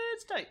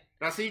 It's tight.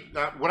 Now, see,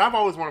 what I've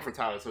always wanted for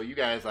Tyler, so you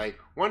guys, like,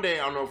 one day,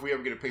 I don't know if we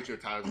ever get a picture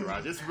of Tyler's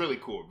garage. It's really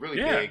cool, really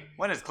big.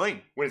 When it's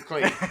clean.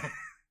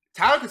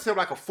 Tyler can set up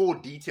like a full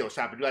detail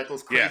shop and do like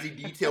those crazy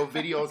detail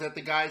videos that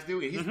the guys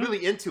do, and he's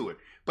really into it.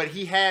 But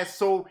he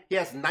has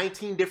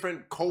 19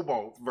 different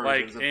Cobalt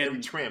versions of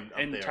every trim up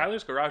and there.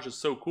 Tyler's garage is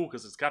so cool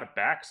because it's got a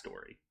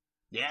backstory.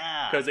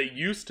 Yeah. Because it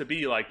used to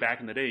be, like, back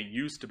in the day, it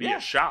used to be a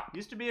shop.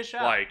 Used to be a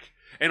shop. Like,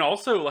 and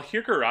also, like,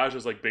 your garage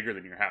is, like, bigger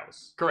than your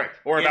house. Correct.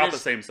 Or about the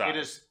same size. It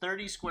is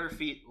 30 square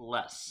feet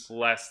less.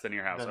 Less than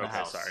your house. Than the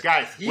house. Sorry.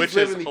 Guys, he's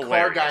living the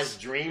car guy's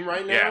dream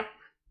right now. Yeah.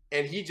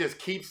 and he just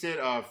keeps it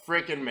a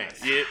freaking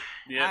mess.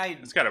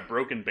 It's got a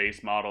broken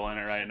base model in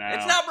it right now.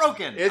 It's not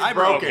broken. It's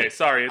broken. Okay,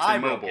 sorry, it's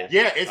immobile.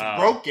 Yeah, it's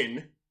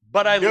broken.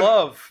 But I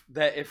love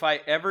that if I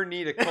ever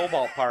need a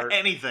Cobalt part,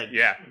 anything.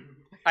 Yeah.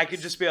 I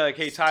could just be like,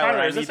 hey, Tyler,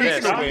 I need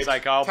this. And he's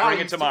like, I'll bring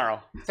it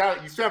tomorrow.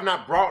 Tyler, you still have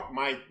not brought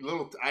my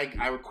little...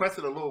 I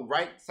requested a little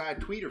right side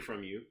tweeter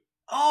from you.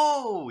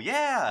 Oh,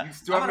 yeah. I'm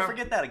going to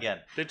forget that again.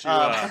 Did you...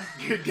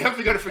 You're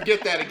definitely going to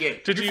forget that again.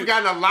 You've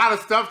forgotten a lot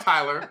of stuff,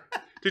 Tyler.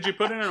 Did you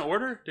put in an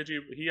order?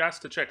 He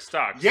asked to check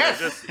stock. Yes.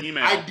 So just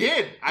email. I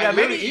did. I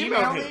literally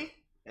emailed him.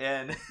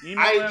 And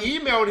I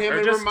emailed him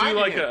and reminded him. Or just do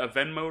like a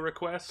Venmo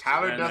request.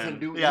 Tyler doesn't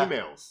do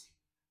emails.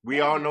 We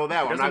all know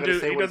that. I'm not going to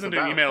say he what doesn't do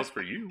emails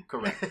for you.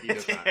 Correct. He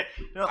does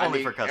not.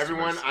 Only for customers.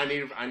 Everyone,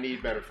 I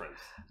need better friends.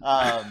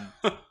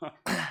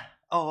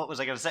 What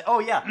was I going to say? Oh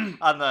yeah,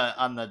 on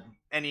the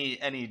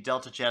any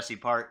Delta chassis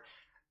part.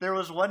 There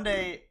was one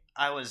day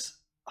I was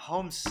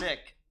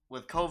homesick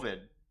with COVID,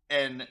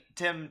 and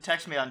Tim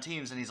texted me on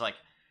Teams, and he's like,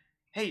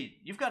 "Hey,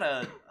 you've got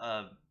a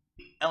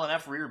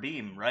L&F rear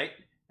beam, right?"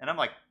 And I'm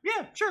like,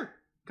 "Yeah, sure.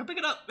 Come pick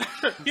it up."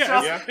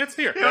 It's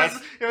here. It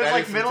was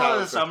like middle of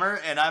the summer,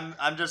 and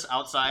I'm just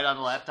outside on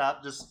the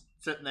laptop, just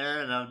sitting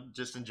there, and I'm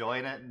just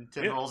enjoying it. And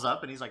Tim rolls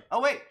up, and he's like,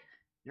 "Oh wait,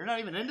 you're not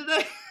even in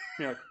today?"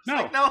 No,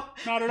 no,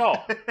 not at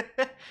all.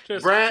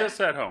 Just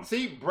at home.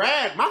 See,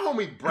 Brad, my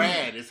homie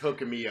Brad is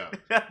hooking me up.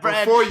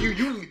 Brad. Before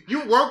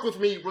you work with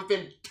me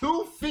within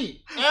 2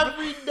 feet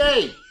every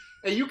day,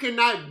 and you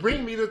cannot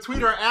bring me the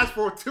tweeter I asked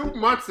for 2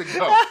 months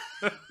ago.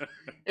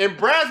 And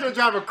Brad's gonna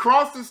drive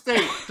across the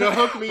state to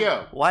hook me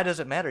up. Why does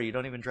it matter? You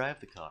don't even drive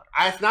the car.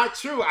 It's not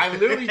true. I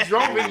literally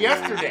drove it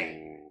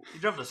yesterday. You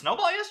drove the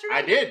snowball yesterday?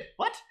 I did.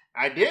 What?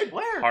 I did.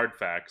 Where? Hard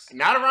facts.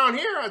 Not around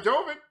here. I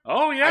drove it.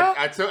 Oh yeah.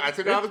 I took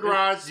it out of the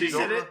garage. Did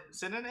you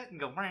sit in it and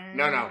go?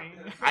 No.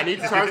 I need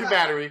to charge the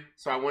battery,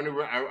 so I went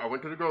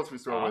to the grocery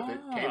store with it.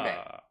 Came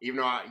back. Even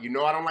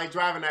though I don't like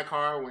driving that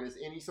car when it's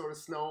any sort of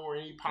snow or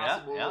any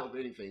possible of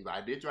anything, but I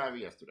did drive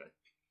it yesterday.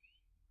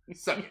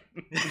 Suck it.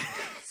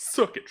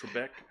 Suck it,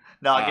 Trebek.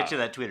 No, I'll get you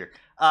that tweeter.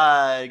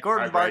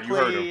 Gordon Brad,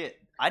 Barkley.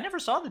 I never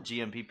saw the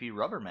GMPP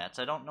rubber mats.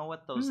 I don't know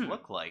what those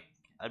look like.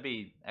 That'd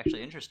be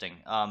actually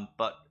interesting.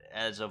 But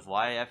as of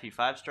why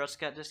FE5 struts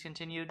got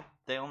discontinued,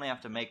 they only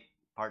have to make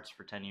parts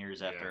for 10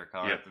 years after a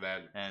car. After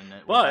that. And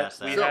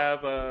we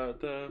have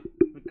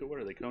what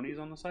are they, Conies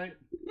on the site?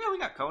 Yeah, we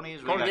got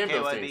Conies, we got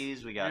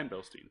KYBs, we got and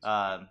Bilsteins.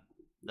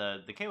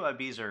 The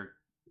KYBs are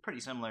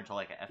pretty similar to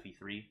like a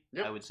FE3,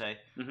 I would say.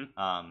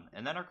 Mm-hmm.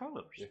 And then our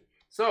coilovers. Yeah.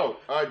 So,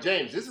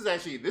 James, this is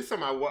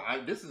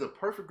a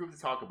perfect group to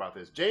talk about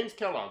this. James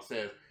Kellogg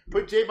says,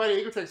 put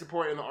J-Body Ecotech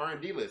support in the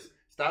R&D list.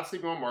 Stop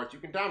sleeping on March. You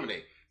can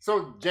dominate.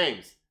 So,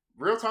 James,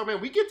 real talk, man,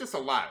 we get this a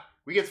lot.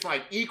 We get from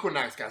like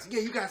Equinox guys.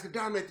 Yeah, you guys can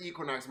dominate the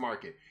Equinox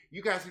market.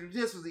 You guys can do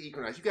this with the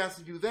Equinox. You guys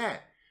can do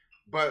that.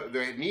 But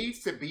there needs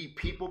to be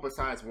people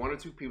besides 1 or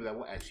 2 people that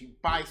will actually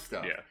buy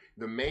stuff. Yeah.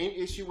 The main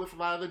issue with a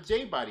lot of the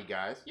J-Body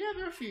guys,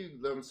 there are a few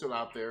of them still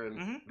out there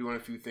and doing a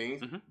few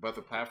things, but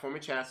the platform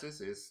and chassis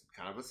is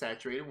kind of a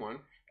saturated one,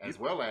 as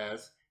well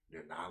as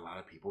there are not a lot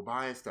of people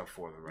buying stuff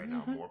for them right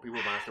now. More people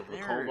buying stuff for the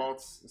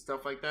Cobalts and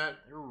stuff like that.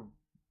 They're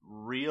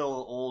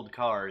real old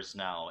cars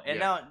now. And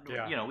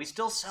now, we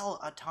still sell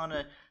a ton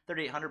of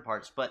 3800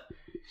 parts, but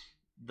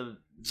the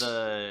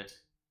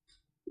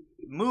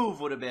move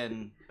would have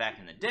been back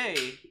in the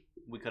day,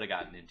 we could have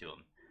gotten into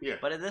them. Yeah.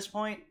 But at this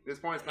point,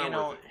 it's not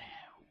worth it.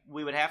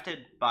 We would have to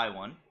buy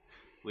one.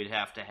 We'd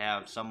have to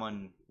have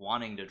someone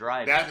wanting to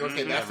drive. That's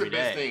the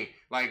best thing.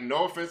 Like,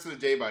 no offense to the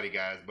J-Body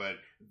guys, but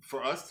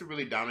for us to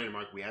really dominate the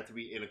market, we have to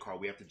be in a car.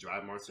 We have to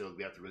drive Marcells.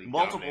 We have to really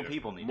multiple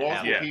people need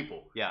multiple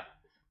people. Yeah.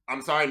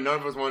 I'm sorry, none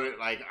of us want to.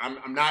 Like,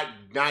 I'm not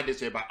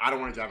this J-Body. I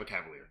don't want to drive a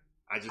Cavalier.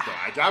 I just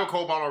don't. I drive a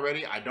Cobalt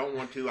already. I don't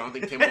want to. I don't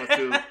think Tim wants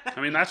to.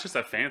 I mean, that's just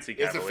a fancy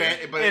Cavalier.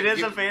 It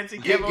is a fancy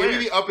Cavalier. Give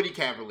me the uppity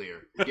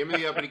Cavalier. Give me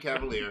the uppity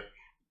Cavalier.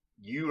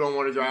 You don't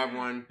want to drive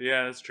one.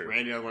 Yeah, that's true.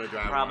 Randy doesn't want to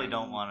drive one. Probably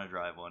don't want to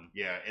drive one.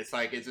 Yeah, it's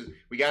just,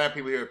 we got to have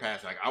people here to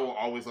pass. Like, I will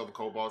always love the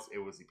Cobalts. It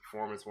was the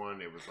performance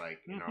one. It was like,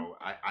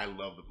 I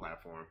love the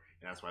platform.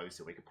 And that's why we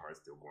still make parts,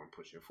 still going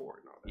pushing it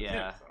forward and all that.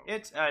 Yeah. So.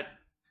 It's,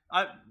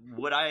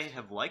 would I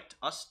have liked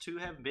us to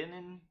have been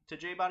into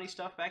J-Body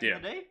stuff back in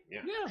the day?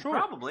 Yeah, sure.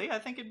 Probably. I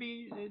think it'd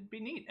be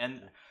neat.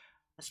 And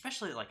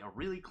especially like a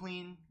really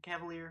clean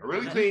Cavalier. A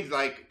really clean,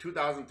 like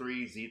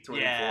 2003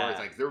 Z24. It's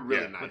like, they're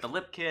really nice. With the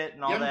lip kit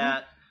and all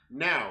that.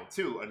 Now,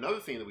 too,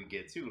 another thing that we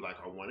get, too, like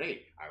our 1.8.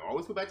 I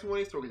always go back to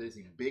 1.8 store because it's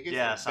the biggest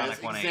and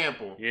best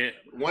example. Yeah.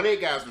 1.8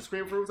 guys were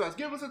screaming for us,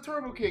 give us a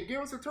turbo kit,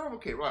 give us a turbo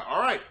kit. We're like,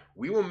 all right,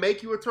 we will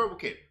make you a turbo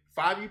kit.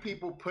 5 of you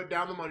people put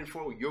down the money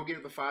for it, you'll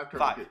get the 5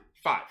 turbo kit.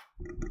 5.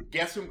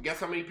 Guess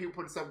how many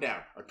people put stuff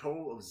down? A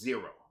total of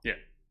 0. Yeah.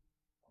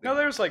 No,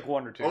 there's like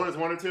 1 or 2. Oh, there's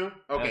 1 or 2?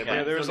 Okay.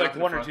 Yeah, there's like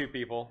 1 or 2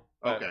 people.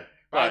 Okay.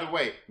 By the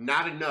way,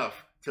 not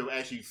enough to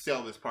actually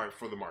sell this part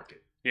for the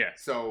market. Yeah.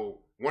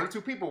 So 1 or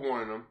 2 people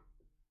wanted them.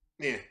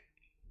 Yeah.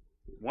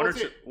 One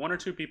or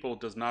two people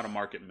does not a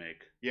market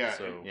make. Yeah.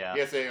 So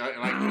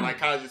like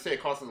Kyle just said,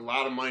 it costs us a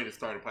lot of money to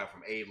start a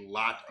platform. A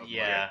lot of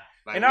money.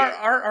 Like, and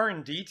our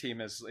R&D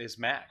team is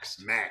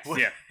maxed.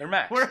 Yeah, they're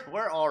maxed.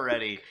 We're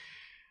already.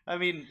 I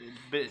mean,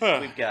 we've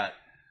got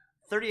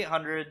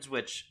 3800s,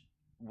 which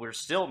we're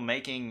still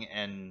making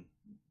and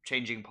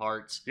changing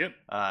parts. Yep.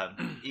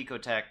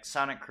 Ecotech,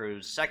 Sonic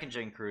Cruise, Second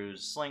Gen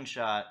Cruise,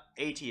 Slingshot,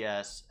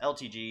 ATS,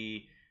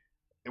 LTG,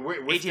 and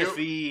we're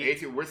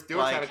ATSV. We're still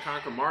trying to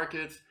conquer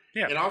markets.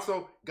 Yeah. And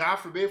also, God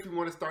forbid if we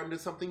want to start into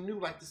something new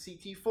like the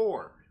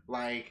CT4.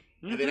 Like,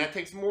 and then that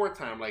takes more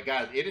time. Like,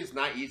 guys, it is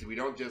not easy. We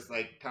don't just,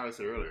 like Tyler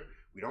said earlier,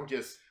 we don't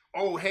just,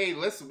 oh, hey,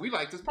 we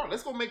like this part.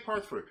 Let's go make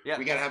parts for it. Yeah.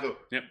 We got to have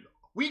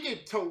we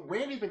get told,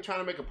 Randy's been trying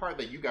to make a part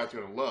that you guys are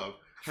going to love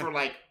for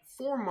like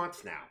 4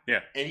 months now. Yeah.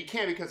 And he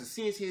can't because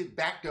the CNC is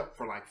backed up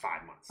for like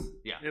 5 months.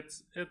 Yeah.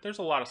 There's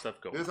a lot of stuff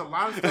going on. There's a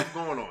lot of stuff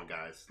going on,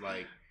 guys.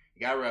 Like,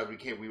 you got to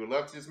realize we would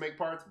love to just make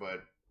parts,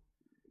 but.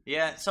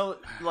 Yeah, so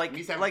like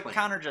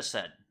Connor just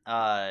said,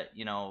 I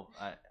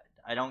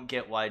don't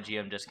get why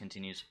GM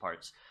discontinues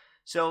parts.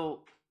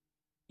 So,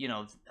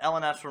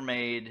 LNFs were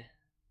made,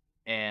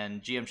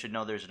 and GM should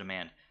know there's a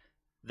demand.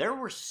 There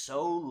were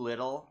so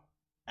little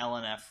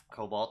LNF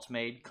Cobalts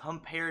made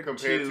compared to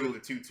the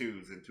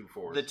 2.2s and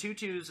 2.4s. The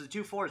 2.2s, the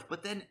 2.4s,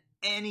 but then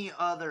any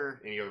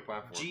other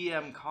platform.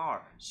 GM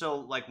car. So,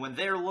 like, when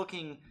they're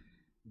looking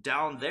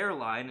down their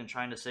line and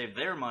trying to save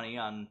their money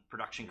on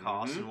production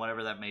costs and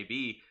whatever that may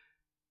be,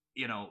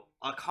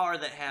 a car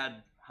that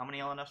had, how many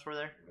LNFs were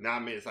there? Now, I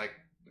mean, it's like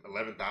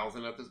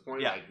 11,000 at this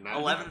point. Yeah, like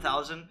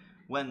 11,000.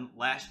 When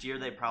last year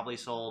they probably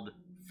sold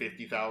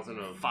 50,000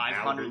 of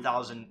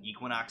 500,000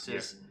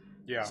 Equinoxes.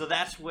 Yeah. So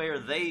that's where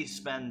they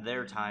spend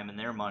their time and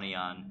their money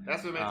on.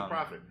 That's what makes the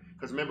profit.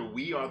 Because remember,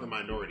 we are the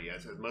minority.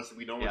 As much as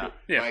we don't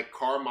like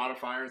car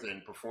modifiers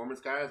and performance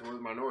guys, we're the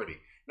minority.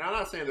 Now, I'm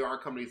not saying there are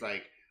companies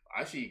like,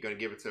 actually going to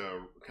give it to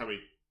a company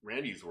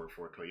Randy's worked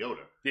for,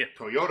 Toyota. Yeah.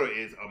 Toyota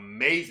is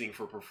amazing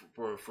for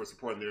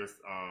supporting their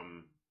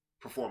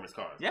performance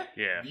cars. Yeah.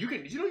 Yeah. You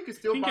can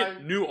still buy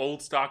get new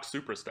old stock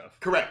Supra stuff.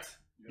 Correct.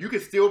 You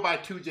can still buy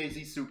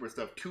 2JZ Supra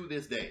stuff to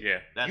this day.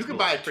 Yeah. You can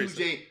buy a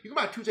 2J. You can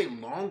buy a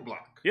 2J long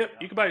block. Yep.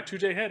 You can buy a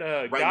 2J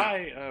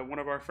head. One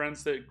of our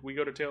friends that we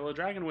go to Tail of the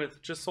Dragon with,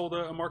 just sold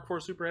a Mark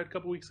IV Super head a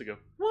couple weeks ago.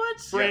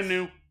 What? Brand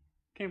new.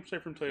 Came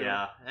straight from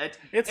Toyota. Yeah.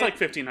 It's like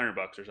 $1,500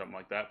 or something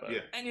like that. But. Yeah.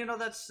 And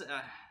that's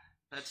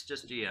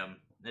just GM.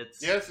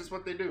 It's just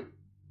what they do.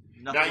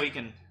 Nothing we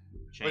can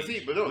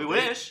change. But we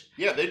wish.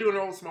 Yeah, they're doing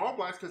their own small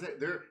blocks because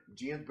they're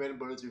GM's bread and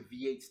butter is their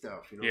V8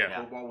 stuff.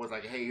 Cobalt was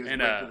like, hey, here's for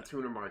the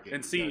tuner market.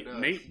 And see,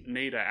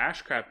 Nate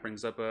Ashcraft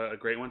brings up a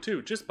great one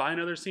too. Just buy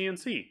another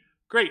CNC.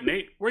 Great,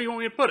 Nate. Where do you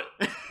want me to put it?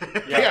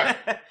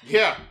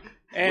 Yeah.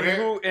 And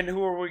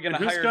who are we going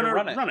to hire to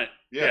run it?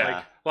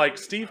 Yeah. Like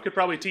Steve could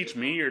probably teach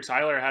me or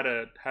Tyler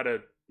how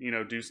to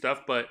do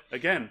stuff, but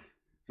again,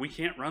 we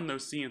can't run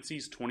those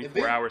CNCs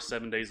 24 hours,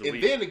 7 days a week.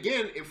 And then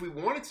again, if we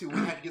wanted to, we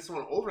have to get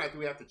someone overnight that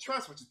we have to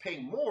trust, which is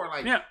paying more.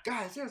 Like,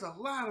 guys, there's a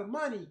lot of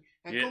money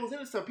that goes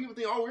into stuff. People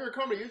think, oh, we're a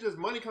company. You're just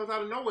money comes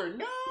out of nowhere.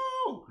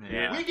 No!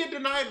 Yeah. We get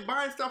denied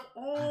buying stuff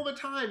all the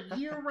time,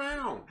 year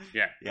round.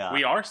 Yeah.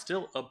 We are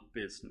still a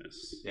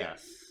business.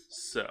 Yes.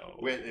 So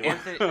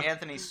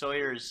Anthony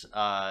Sawyer's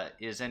are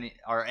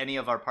any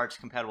of our parts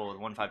compatible with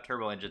 1.5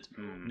 turbo engines?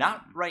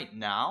 Not right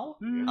now.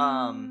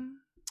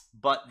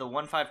 But the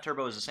 1.5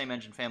 turbo is the same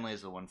engine family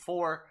as the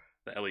 1.4.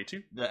 The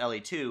LE2? The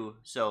LE2.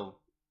 So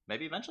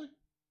maybe eventually.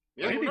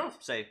 Yeah, maybe. Who knows?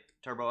 Say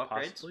turbo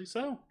upgrades. Possibly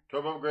so.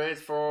 Turbo upgrades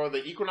for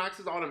the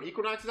Equinoxes, all them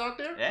Equinoxes out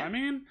there? Yeah. I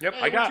mean,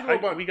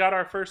 we got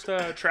our first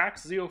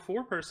Trax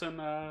Z04 person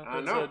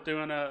that's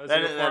doing a Z04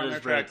 that is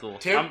pretty cool.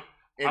 Tim,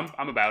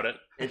 I'm about it.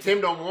 And Tim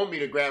don't want me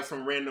to grab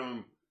some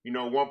random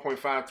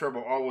 1.5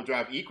 turbo all-wheel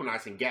drive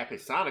Equinox and gap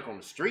his Sonic on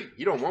the street.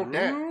 He don't want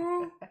that.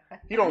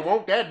 He don't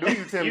want that, do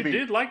you, Tim? You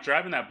did like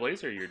driving that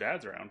Blazer your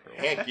dad's around for a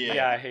while. Heck yeah.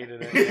 Yeah, I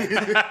hated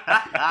it.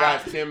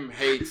 Guys, Tim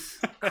hates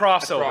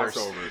crossovers.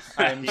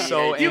 I'm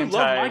so You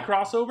love my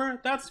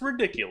crossover? That's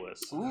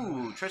ridiculous.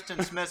 Ooh,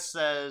 Tristan Smith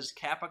says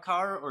Kappa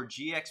car or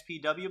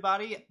GXPW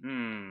body?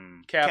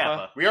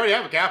 Kappa. We already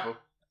have a Kappa.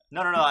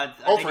 No. I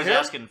think he's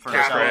asking for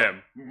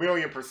him.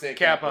 1,000,000%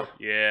 Kappa.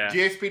 Yeah.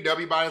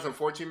 GXPW bodies,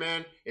 unfortunately,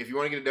 man. If you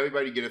want to get a W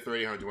body, you get a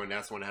 3800 one.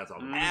 That's the one that has all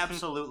the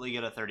Absolutely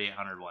get a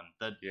 3800 one.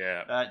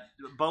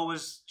 Bo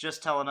was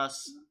just telling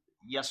us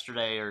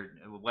yesterday or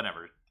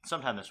whenever,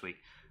 sometime this week.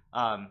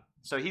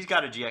 So he's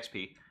got a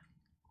GXP.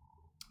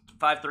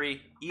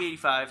 5.3,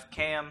 E85,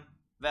 cam,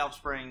 valve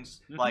springs,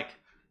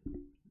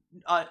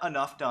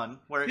 enough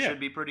done where it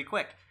should be pretty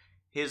quick.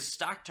 His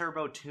stock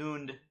turbo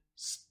tuned,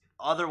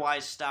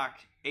 otherwise stock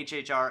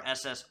HHR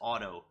SS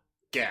Auto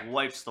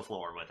wipes the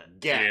floor with it.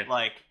 Yeah.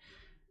 Like,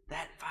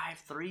 that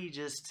 5.3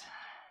 just...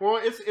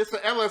 Well, it's an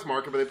LS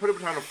market, but they put it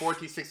behind a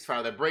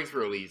 4T65 that breaks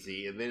real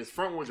easy, and then it's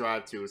front-wheel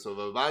drive, too, so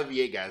a lot of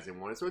V8 guys didn't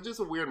want it. So it's just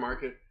a weird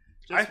market.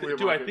 I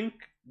think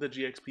the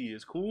GXP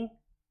is cool?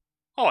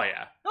 Oh,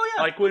 yeah. Oh,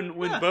 yeah. Like, when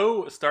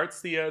Bo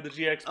starts the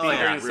GXP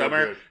during the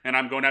summer, and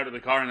I'm going out to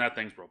the car, and that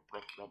thing's...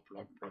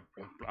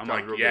 I'm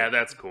like, yeah,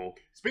 that's cool.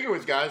 Speaking of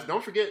which, guys,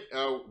 don't forget,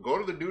 go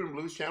to the Dude and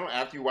Blues channel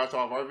after you watch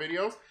all of our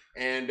videos,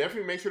 and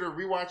definitely make sure to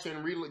rewatch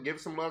and give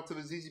some love to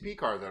the ZZP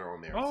cars that are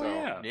on there. Oh,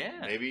 so yeah.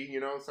 Maybe,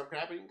 something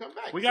happen, you can come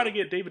back. We got to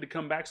get David to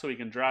come back so he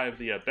can drive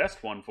the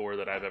best 1.4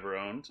 that I've ever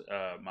owned,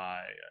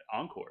 my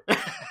Encore.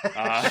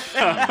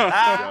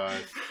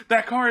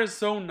 That car is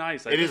so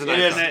nice. It is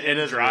nice. It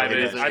is drive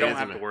it. I don't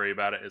have to worry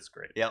about it. It's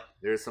great. Yep.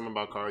 There's something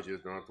about cars you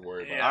just don't have to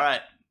worry about. All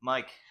right,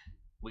 Mike.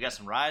 We got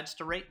some rides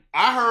to rate.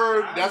 I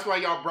heard that's why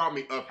y'all brought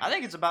me up. I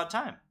think it's about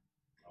time.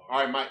 All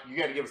right, Mike, you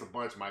got to give us a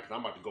bunch, Mike, because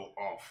I'm about to go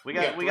off. We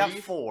got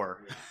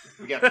 4.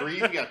 We got 3s,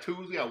 we got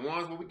 2s, we got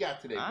 1s. What we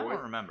got today, boys? I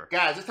don't remember.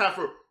 Guys, it's time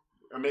for...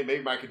 maybe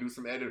Mike could do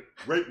some editing.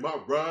 Rate my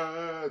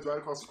rides right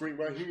across the screen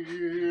right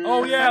here.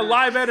 Oh, yeah,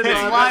 live editing.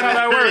 That's how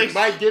that works.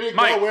 Mike, get it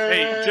going.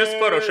 Hey, just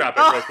Photoshop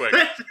it real quick.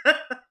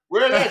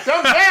 Where that?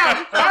 Thumbs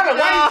down. Tyler,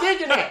 why are you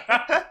thinking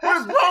that? What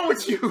is wrong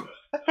with you?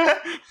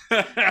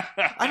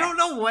 I don't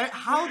know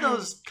how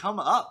those come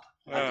up.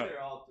 I think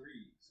they're all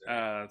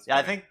 3s.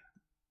 I think...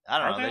 I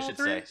don't know. They should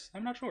say.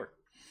 I'm not sure.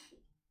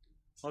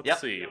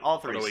 Let's see. All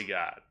 3s. What do we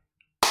got?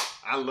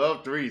 I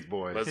love 3s,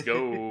 boys. Let's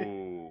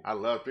go. I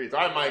love 3s. All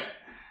right, Mike.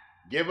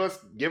 Give us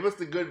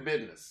the good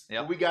business.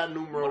 Yep. We got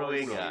numero. What do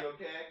we got?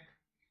 Okay?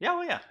 Yeah,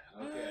 well, yeah.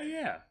 Okay.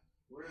 Yeah.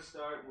 We're going to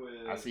start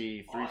with I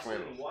see 3 Austin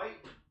flannels. White.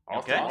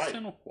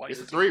 Austin White.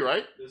 It's a 3,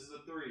 right? This is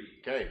a 3.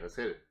 Okay, let's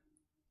hit it.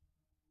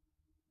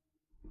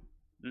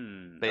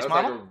 Base That's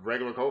model? like a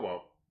regular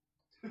Cobalt.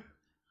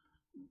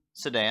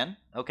 Sedan.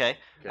 Okay.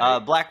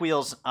 Okay. Black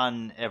wheels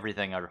on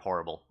everything are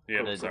horrible.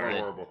 Yeah, They're sorry.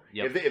 horrible.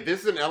 Yep. If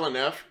this is an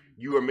LNF,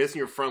 you are missing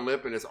your front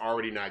lip, and it's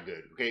already not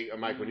good. Okay,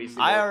 Mike, when you see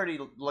I that- already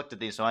looked at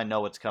these, so I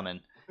know what's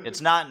coming.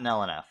 It's not an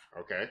LNF.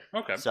 Okay.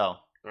 Okay. So All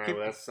right,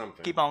 well, that's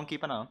something. keep on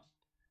keeping on.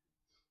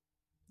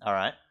 All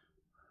right.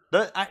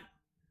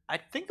 I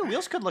think the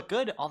wheels could look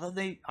good, although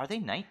are they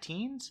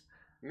 19s?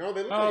 No,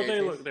 they look like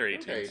 18s. They're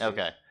 18s.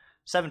 Okay.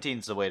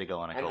 17's the way to go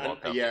on a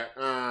Cobalt Cup. Yeah.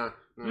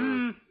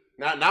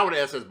 Not with an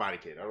SS body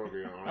kit. I don't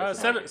agree on that.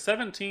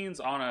 17's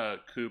on a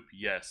coupe,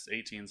 yes.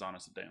 18's on a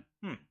sedan.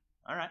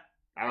 All right.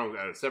 I don't.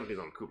 17's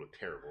on a coupe look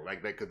terrible.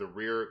 Like that, because the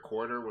rear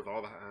quarter with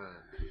all the.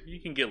 You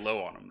can get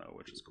low on them though,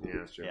 which is cool. Yeah,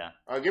 that's true.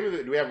 Yeah. Give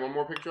me. Do we have one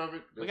more picture of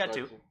it? We got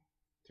 2.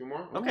 2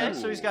 more. Okay,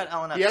 so he's got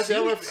LNF. He has the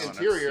seats. LNF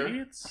interior,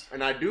 Seats?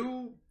 and I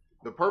do.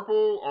 The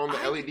purple on the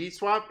LED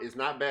swap is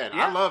not bad.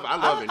 Yeah, I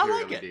love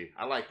interior like LED. it.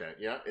 I like that.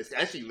 Yeah,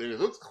 it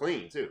looks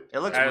clean too. It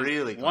looks As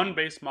really clean. one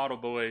base model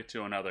boy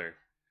to another.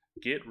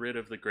 Get rid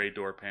of the gray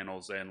door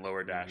panels and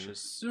lower dash as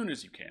soon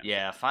as you can.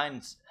 Yeah,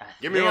 find.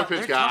 Give me one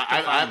pitch, guy.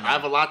 I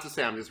have a lot to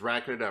say. I'm just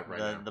racking it up right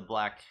now. The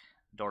black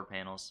door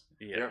panels.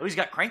 Yeah. Oh, he's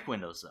got crank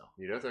windows though.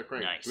 He does have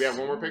crank. Nice. Do we have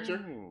one more picture?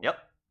 Ooh. Yep.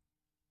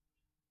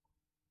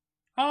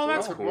 Oh, So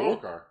that's a cool.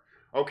 motor car.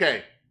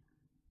 Okay,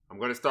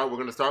 we're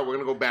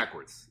gonna go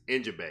backwards.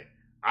 Engine bay.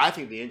 I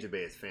think the engine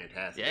bay is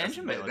fantastic. Yeah,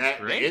 engine bay looks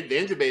great. The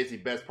engine bay is the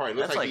best part. It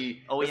looks That's like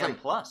he OEM looks like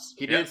plus.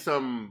 he did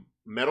some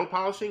metal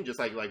polishing, just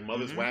like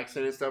mother's Mhm.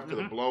 waxing and stuff to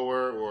the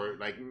blower, or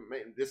like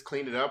just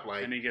cleaned it up.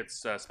 Like And he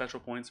gets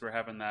special points for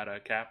having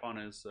that cap on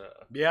his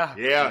Yeah.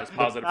 on his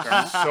positive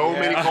terminal. so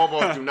many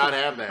Cobalts do not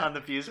have that. On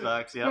the fuse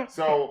box, yeah.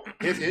 So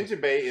his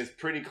engine bay is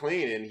pretty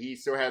clean, and he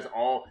still has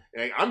all.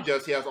 Like,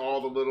 he has all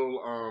the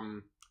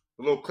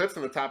little clips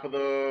on the top of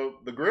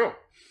the grill.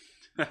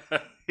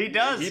 He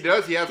does. He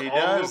does. He has He all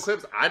the little does.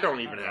 clips. I don't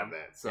even have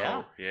that.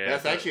 So Yeah.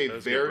 that's actually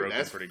those get broken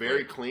that's pretty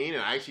very quick. clean,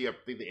 and I think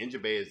the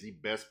engine bay is the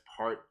best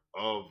part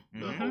of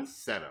the Mhm. whole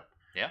setup.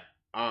 Yeah.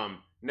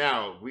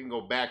 Now we can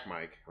go back,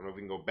 Mike. I don't know if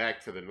we can go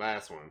back to the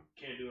last one.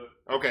 Can't do it.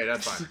 Okay,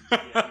 that's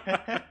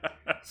fine.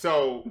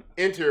 So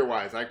interior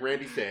wise, like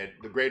Randy said,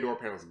 the gray door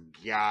panels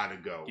gotta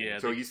go. Yeah,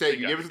 So they- you say they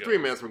you give us gotta 3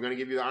 go. minutes, we're gonna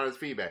give you the honest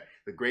feedback.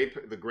 The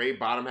gray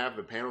bottom half of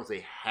the panels, they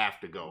have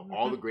to go.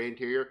 All the gray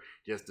interior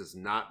just does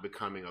not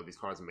becoming of these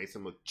cars. It makes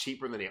them look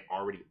cheaper than they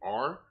already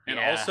are. And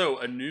Yeah. also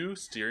a new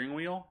steering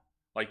wheel.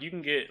 Like you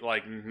can get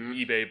like Mhm.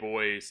 eBay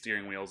boy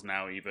steering wheels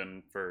now,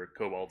 even for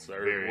Cobalts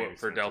or Very for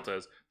inexpensive.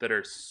 Deltas that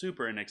are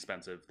super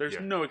inexpensive. There's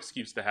Yeah. no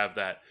excuse to have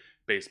that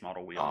base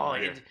model wheel. Oh,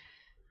 Like,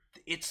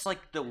 it's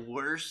like the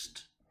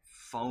worst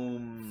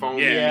foam. Foam,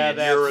 Yeah,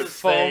 that urethane,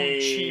 foam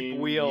cheap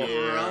wheel.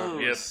 Yeah.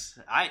 Gross. Yes.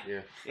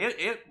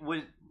 It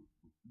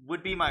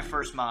would be my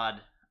first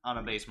mod on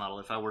a base model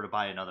if I were to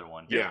buy another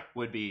one. Yeah.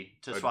 Would be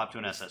to swap to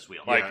an SS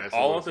wheel. like that's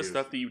all what of the it is.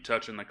 stuff that you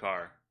touch in the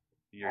car.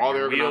 All the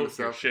your ergonomic wheels,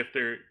 your stuff.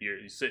 shifter,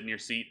 you sit in your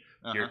seat,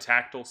 your Uh-huh.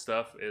 tactile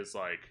stuff is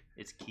like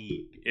It's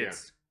key.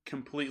 it's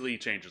completely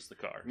changes the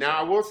car. Now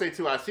I will say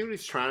too, I see what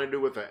he's trying to do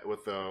with the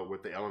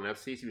LNF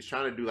seats. He was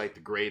trying to do like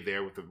the gray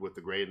there with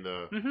the gray and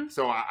the. Mhm.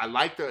 So I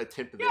like the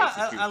attempt of the Yeah,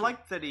 execution. I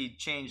like that he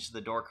changed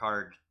the door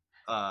card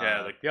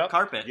Yeah,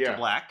 carpet Yeah. to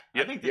black. I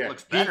Yep. think Yeah, it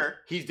looks better.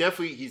 He's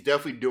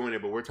definitely doing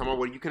it, but we're talking about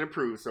what you can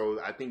improve.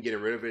 So I think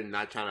getting rid of it and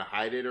not trying to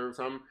hide it or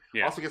something.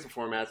 Yeah. Also get some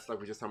floor mats, like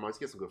we just talking about. Let's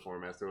get some good floor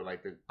mats. They were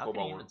like the How can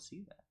Cobalt you one. even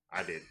see that?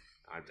 I did.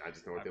 I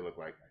just know what they look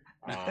like.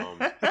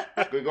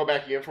 Can we go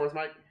back again for us,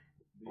 Mike?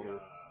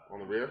 On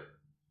the rear.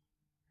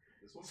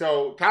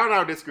 So Kyle and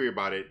I disagree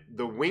about it.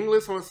 The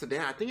wingless on the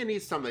sedan, I think it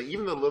needs something.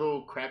 Even the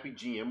little crappy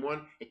GM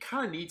one, it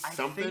kind of needs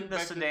something. I think the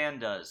sedan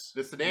does.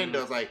 The sedan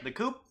does. Like the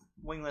coupe,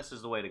 wingless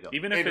is the way to go.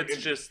 Even if it's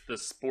just the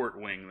sport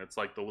wing, that's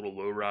like the little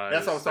low rise.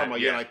 That's what I was talking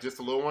about. Yeah, like just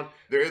a little one.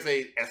 There is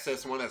a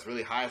SS one that's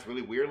really high. It's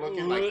really weird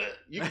looking. Like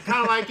you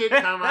kind of like it.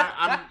 Kind of.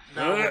 I'm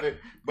down with it.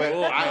 But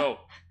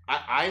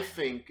I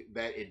think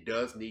that it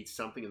does need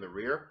something in the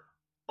rear.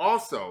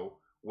 Also,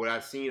 what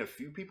I've seen a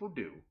few people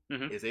do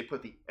is they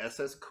put the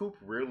SS Coupe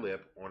rear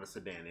lip on a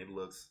sedan. It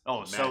looks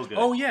so good.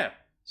 Oh yeah,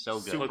 so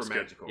good. Super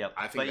magical. Yep.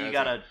 I think but you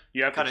gotta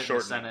cut it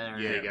shorten center.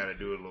 Yeah, you gotta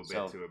do a little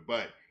bit to it.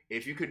 But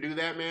if you could do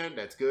that, man,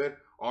 that's good.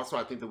 Also,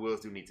 I think the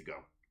wheels do need to go.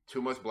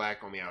 Too much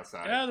black on the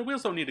outside. Yeah, the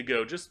wheels don't need to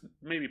go. Just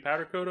maybe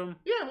powder coat them.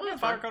 Yeah, well,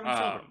 powder coat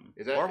them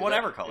silver. Or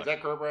whatever color. Is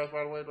that curb rash,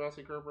 by the way? Do I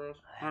see curb rash?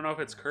 I don't know if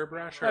it's curb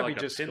rash or probably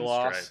like just a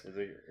gloss.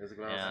 pinstripe. Is it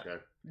gloss? Yeah.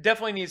 Okay.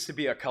 Definitely needs to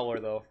be a color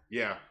though.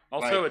 Yeah.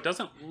 Also, it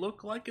doesn't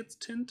look like it's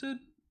tinted.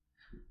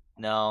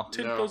 No.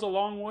 Tint goes a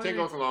long way. Tint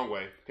goes a long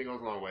way.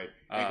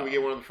 And can we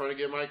get one on the front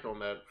again, Mike, on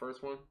that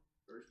first one?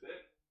 First pick.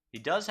 He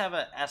does have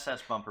an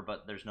SS bumper,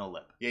 but there's no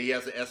lip. Yeah, he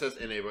has the SS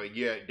in it, but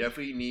yeah,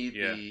 definitely need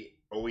the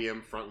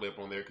OEM front lip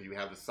on there because you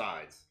have the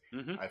sides.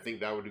 I think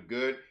that would do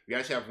good. You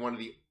actually have one of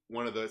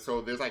the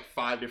so there's like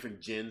 5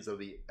 different gens of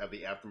the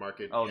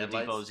aftermarket. Oh,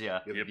 headlights. the depots, yeah.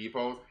 The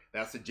depots.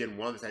 That's the Gen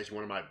 1. That's actually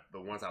one of the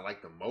ones I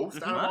like the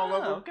most out of all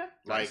of them. Okay.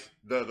 Like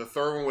the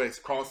third one where it's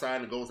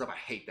cross-eyed and goes up. I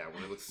hate that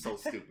one. It looks so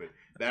stupid.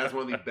 That is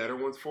one of the better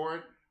ones for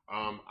it.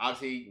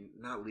 Obviously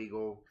not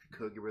legal. If you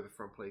could get rid of the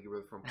front plate, but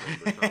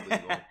it's not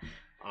legal.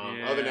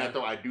 Other than that,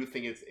 though, I do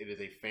think it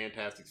is a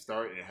fantastic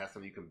start and it has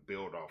something you can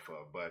build off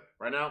of. But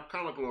right now,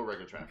 kind of like a little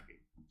regular traffic.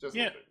 Just a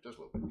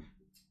little bit.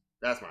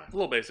 That's mine. A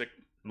little basic.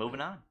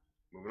 Moving on.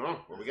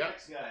 What we got?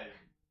 Next guy,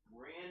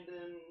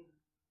 Brandon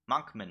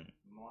Monkman.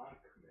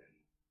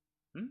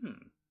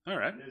 All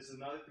right. There's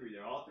another 3.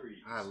 They're all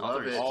 3s. I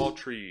love it. All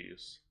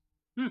trees.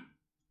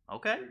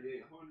 Okay.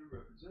 3800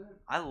 represent.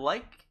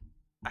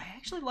 I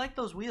actually like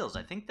those wheels.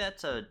 I think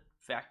that's a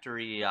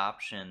factory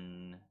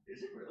option.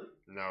 Is it really?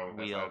 No.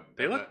 Wheel.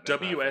 They look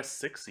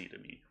WS6-y to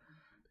me.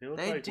 They look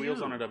like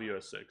wheels on a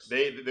WS6.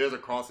 There's a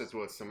cross that's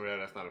similar to that.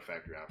 That's not a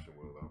factory option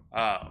wheel,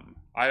 though.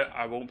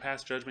 I won't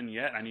pass judgment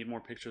yet. I need more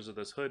pictures of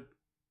this hood.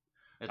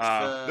 It's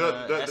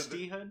the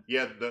SD hood?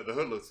 Yeah, the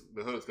hood looks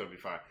going to be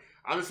fine.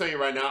 I'm just telling you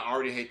right now, I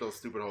already hate those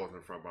stupid holes in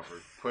the front bumper.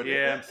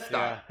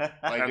 Stop.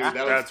 Like, dude,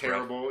 that looks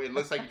terrible. Rough. It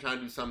looks like you're trying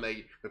to do something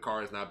that the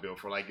car is not built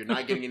for. Like, you're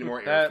not getting any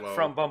more airflow. That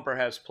front bumper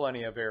has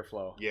plenty of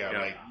airflow. Yeah,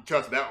 like,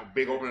 trust me, that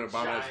big opening at the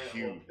bottom is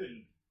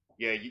huge.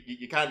 Yeah,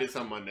 you kind of did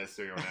something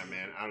unnecessary on that,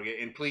 man. I don't get.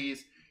 And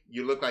please,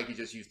 you look like you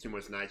just used too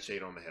much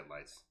nightshade on the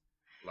headlights.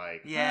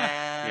 Like,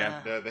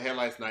 the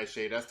headlights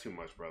nightshade, that's too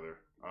much, brother.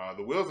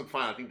 The wheels are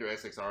fine. I think they're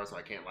SXR, so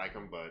I can't like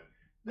them, but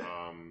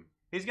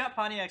he's got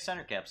Pontiac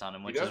center caps on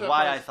him, which is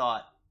why I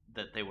thought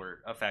that they were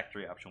a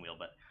factory option wheel.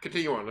 But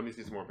continue on. Let me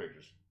see some more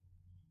pictures.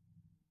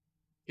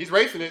 He's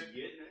racing it.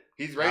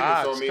 He's racing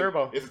it. So, I mean,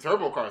 turbo. It's a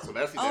turbo car, so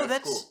that's cool.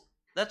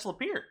 That's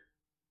Lapeer.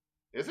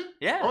 Is it?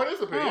 Yeah. Oh, it is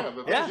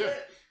Lapeer. Yeah.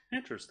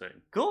 Interesting.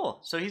 Cool.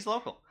 So he's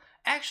local.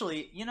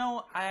 Actually,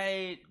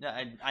 I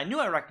knew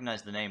I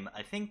recognized the name.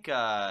 I think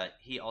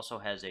he also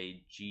has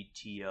a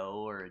GTO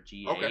or a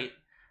G8. Okay.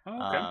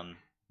 Okay.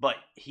 But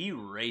he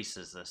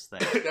races this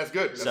thing. That's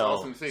good. That's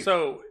awesome to see.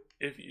 So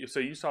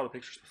you saw the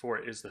pictures before.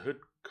 Is the hood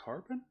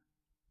carbon?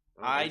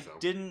 I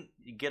didn't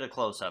get a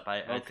close up.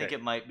 I think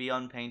it might be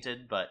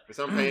unpainted, but it's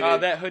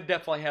unpainted. That hood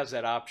definitely has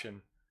that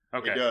option.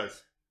 Okay, it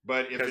does.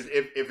 But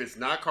if it's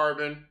not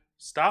carbon,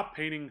 stop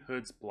painting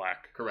hoods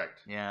black. Correct.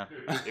 Yeah.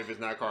 If it's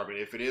not carbon,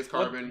 if it is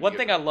carbon, one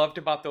thing I loved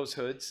about those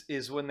hoods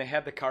is when they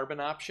had the carbon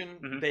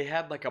option, they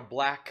had like a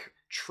black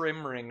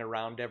trim ring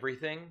around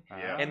everything,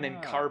 and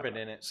then carbon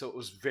in it, so it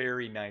was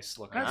very nice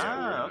looking.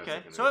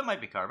 Okay. So it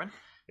might be carbon.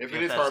 If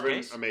it is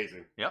carbon,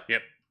 amazing.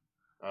 Yep.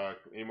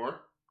 Any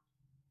more?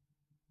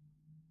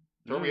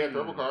 We have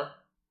turbo car.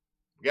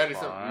 We got to do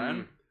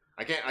something.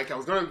 I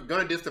was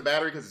gonna diss the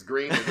battery because it's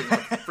green. It's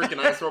a freaking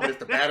eyesore, but it's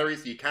the battery,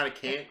 so you kind of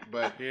can't.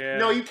 But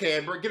no, you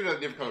can. Bro, get a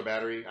different color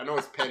battery. I know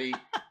it's petty,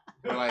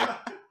 but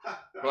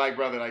like,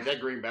 brother, like that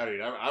green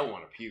battery, I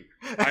want to puke.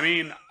 I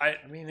mean,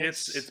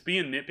 it's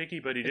being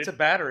nitpicky, but it's a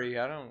battery.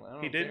 I don't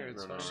care.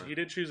 He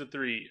did choose a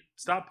 3.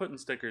 Stop putting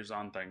stickers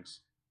on things.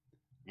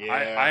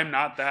 Yeah. I'm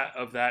not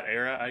of that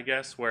era, I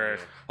guess, where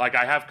like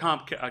I have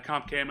a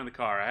comp cam in the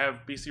car. I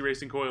have BC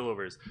Racing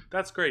coilovers.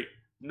 That's great.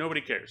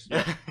 Nobody cares.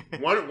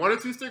 one or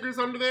 2 stickers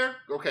under there,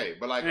 okay.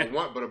 But like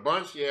a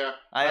bunch, yeah.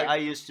 I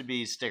used to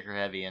be sticker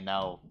heavy, and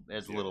now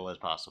as little as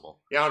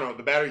possible. Yeah, I don't know.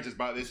 The battery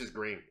this is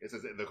green.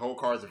 The whole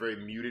car is a very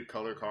muted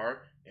color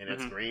car, and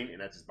it's green, and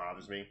that just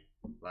bothers me.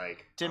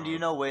 Like, Tim, do you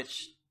know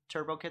which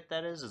turbo kit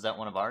that is? Is that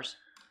one of ours?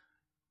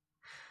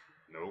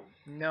 Nope.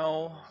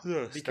 No,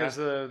 because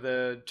of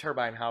the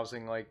turbine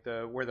housing, like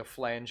where the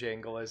flange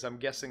angle is. I'm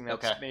guessing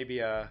that's maybe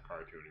a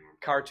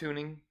car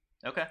tuning.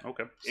 Okay.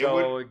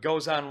 So it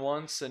goes on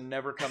once and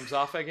never comes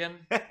off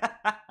again.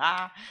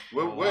 I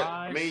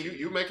mean,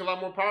 you make a lot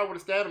more power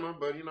with a Statima,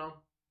 but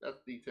that's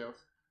details.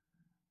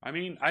 I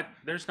mean,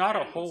 there's not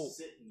a whole.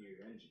 Sit in your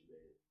engine bay.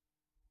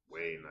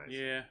 Way nice.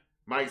 Yeah.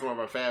 Mike's one of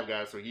our fab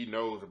guys, so he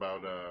knows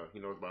about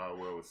how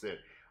well it would sit.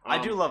 I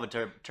do love a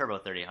Turbo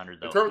 3000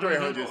 though. The Turbo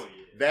 300s,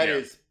 that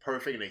is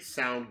perfect, and they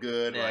sound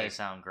good. Yeah, they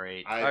sound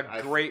great.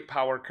 Great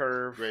power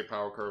curve. Great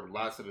power curve.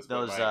 Lots of display.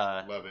 Those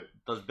love it.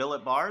 Those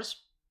billet bars,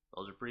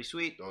 those are pretty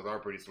sweet. Those are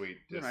pretty sweet.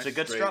 Just it's a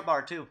good strut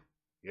bar too.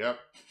 Yep.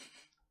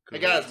 Hey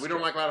guys, we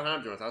don't like a lot of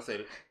Honda joints. I'll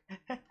say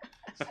that.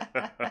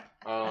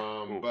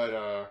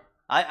 But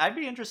I'd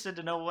be interested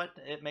to know what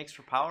it makes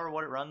for power,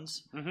 what it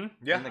runs in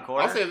the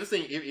quarter. I'll say this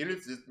thing, even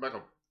if it's like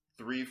a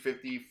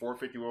 350,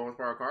 450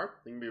 horsepower car,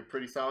 it can be a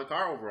pretty solid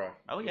car overall.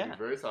 Oh yeah,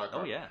 very solid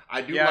car. Oh yeah,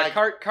 I do like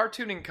car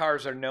tuning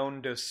cars are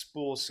known to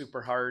spool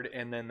super hard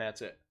and then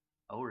that's it.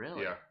 Oh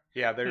really?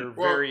 Yeah, they're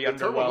very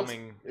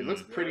underwhelming. It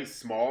looks pretty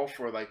small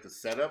for like the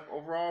setup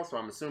overall, so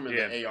I'm assuming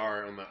the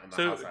AR on the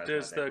so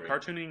does the car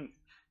tuning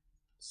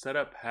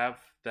setup have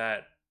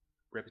that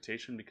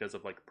reputation because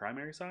of like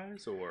primary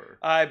size or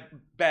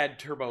bad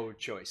turbo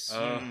choice?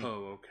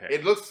 Oh, okay.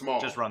 It looks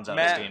small. Just runs out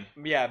of steam.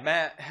 Yeah,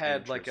 Matt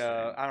had like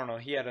I don't know,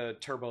 he had a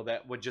turbo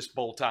that would just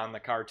bolt on the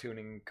car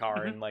tuning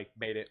car and like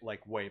made it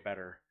like way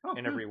better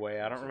in every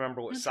way. I don't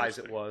remember what size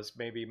it was.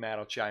 Maybe Matt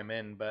will chime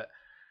in, but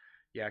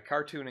yeah,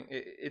 car tuning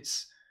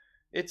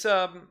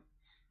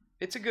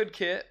it's a good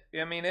kit.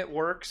 I mean, it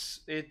works.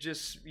 It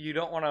just, you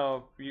don't want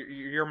to,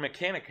 your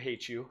mechanic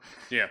hates you.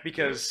 Yeah.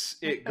 Because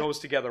it goes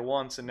together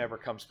once and never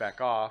comes back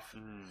off.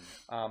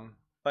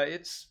 But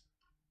it's,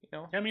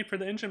 I mean, for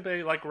the engine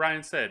bay, like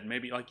Ryan said,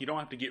 maybe like you don't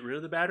have to get rid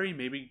of the battery.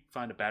 Maybe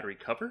find a battery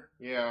cover.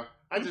 Yeah.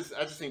 I just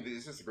think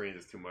it's just green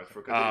is too much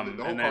for, because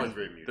the whole car is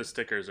very muted. The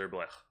stickers are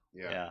blech.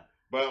 Yeah.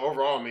 But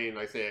overall, I mean,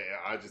 like I said,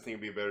 I just think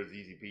it'd be a better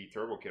ZZP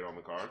turbo kit on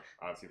the car.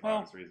 Obviously, for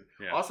obvious reasons.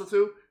 Yeah. Also,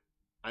 too,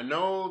 I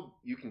know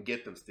you can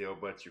get them still,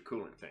 but your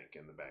coolant tank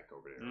in the back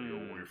over there,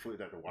 or your fluid,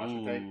 that the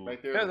washer tank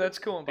back there. Yeah, that's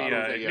cool.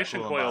 The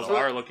ignition coils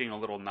are looking a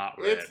little not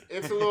red.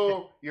 It's a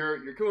little your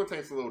coolant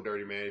tank's a little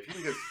dirty, man. If you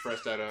can just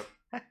fresh that up,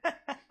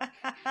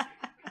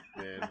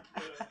 man.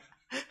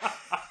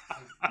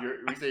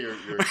 We say your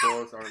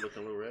coils aren't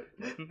looking a little red.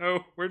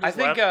 No, we're just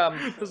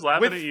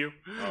laughing at you.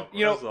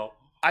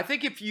 I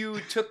think if you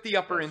took the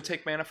upper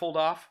intake manifold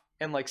off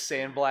and like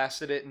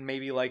sandblasted it and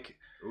maybe like.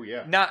 Oh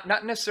yeah.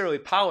 Not necessarily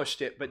polished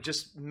it, but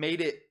just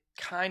made it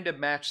kind of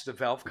match the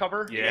valve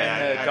cover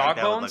and the dog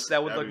bones.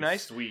 That would look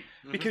nice. Sweet.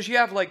 Because you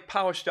have like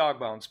polished dog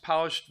bones,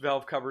 polished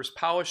valve covers,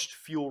 polished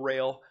fuel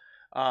rail,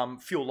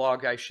 fuel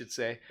log, I should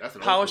say,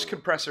 polished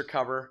compressor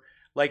cover.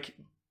 Like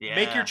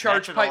make your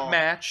charge pipe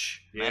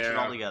match. Match it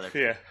all together.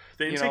 Yeah.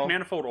 The intake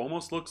manifold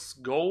almost looks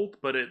gold,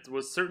 but it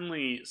was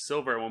certainly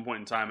silver at one point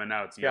in time, and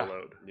now it's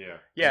yellowed.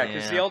 Yeah,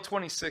 because the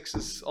L26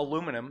 is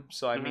aluminum,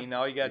 so I mean,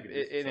 all you got, and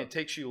it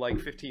takes you like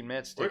 15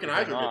 minutes to take it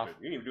off.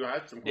 You need to do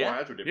some cool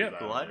hydro dip. Yeah,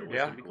 cool hydro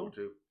dip would be cool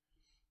too.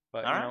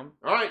 But all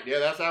right,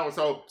 that's that one.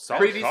 So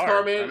pretty decent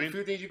car, man. A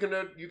few things you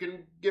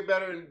can get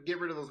better and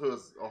get rid of those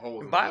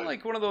holes. Buy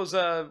like one of those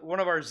one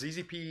of our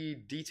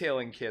ZZP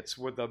detailing kits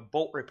with a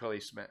bolt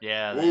replacement.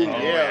 Yeah, like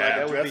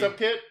a dress up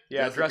kit.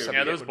 Yeah, dress up.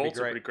 Yeah, those bolts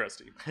are pretty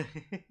crusty.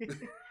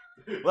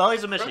 Well,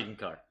 he's a Michigan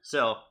car,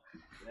 so.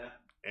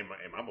 And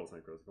my bolts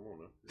ain't crusty. Come on,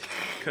 man.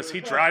 Because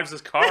he drives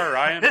his car,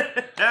 Ryan.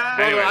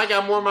 Anyway, I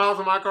got more miles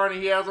on my car than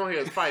he has on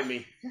his. Fight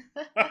me.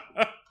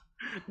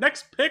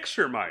 Next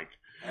picture, Mike.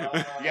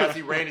 You gotta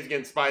see Randy's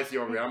getting spicy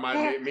over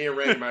here. Me and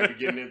Randy might be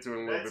getting into it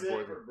a little bit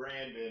more. For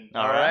Brandon.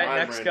 All right,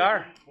 next Brandon.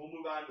 car. We'll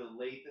move on to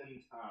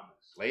Lathan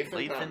Thomas.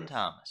 Lathan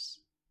Thomas.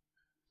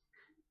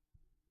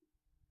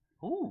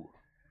 Ooh.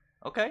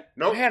 Okay.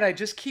 Nope. Man, I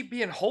just keep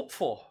being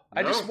hopeful.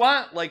 I just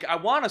want I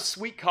want a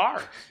sweet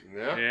car.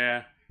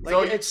 Yeah. Like,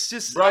 so it's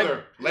just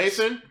brother,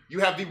 Lathan, you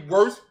have the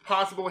worst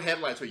possible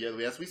headlight choice.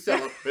 Yes, we sell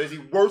them, but it's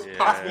the worst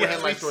possible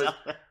headlight choice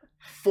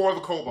for the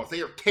Cobalts.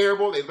 They are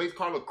terrible. They make the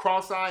car look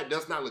cross-eyed. It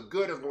does not look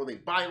good. There's more than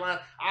body line.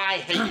 I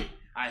hate it.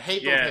 I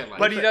hate those headlights.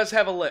 But he does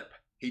have a lip.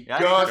 He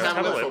does have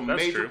a lip, so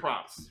major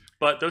props.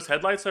 But those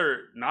headlights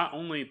are, not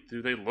only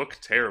do they look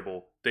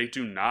terrible, they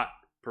do not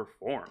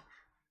perform.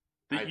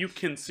 You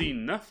can see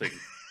nothing.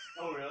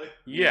 Oh, really?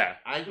 Yeah.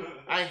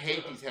 I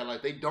hate these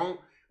headlights. They don't,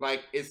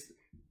 it's...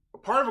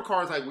 Part of a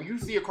car is like when you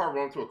see a car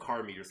run to a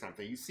car meet or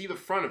something, you see the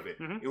front of it,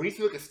 and when you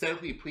see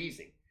aesthetically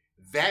pleasing,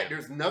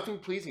 there's nothing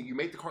pleasing. You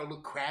make the car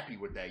look crappy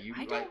with that.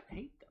 I don't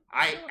hate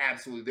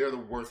them. They're the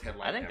worst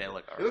headlights. I think they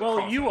look alright.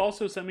 Well, you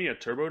also sent me a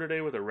turbo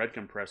today with a red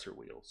compressor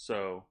wheel,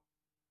 so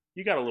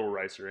you got a little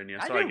ricer in you,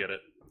 so I get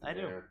it. I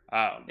do.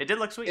 It did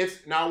look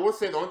sweet. Now I will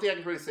say the only thing I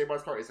can really say about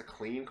this car is a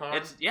clean car.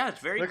 It's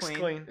very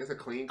clean. It's a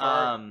clean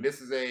car.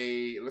 This is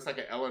it looks like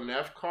an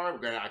LNF car.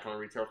 I can't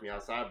really tell from the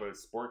outside, but it's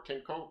sport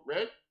tint coat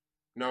red.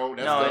 No,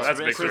 that's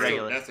Victory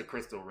crystal, that's a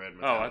crystal red.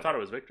 Oh, I thought it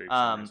was Victory.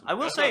 I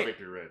will say,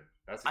 Victory red.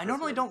 I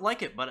normally don't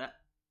like it, but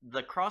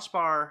the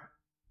crossbar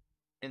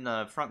in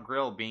the front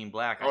grille being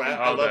black,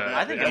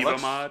 I think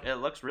it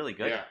looks really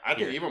good. Yeah, I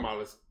think Evo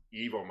mod is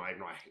Evo might.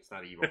 No, it's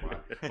not Evo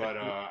mod. But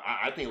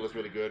I think it looks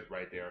really good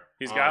right there.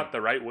 He's got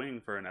the right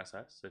wing for an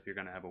SS if you're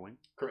going to have a wing.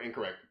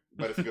 Incorrect,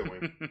 but it's a good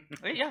wing.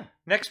 Yeah.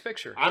 Next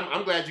picture.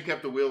 I'm glad you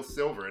kept the wheels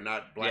silver and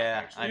not black. Yeah,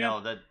 actually. I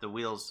know that the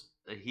wheels.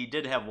 He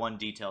did have one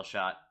detail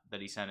shot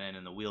that he sent in,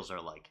 and the wheels are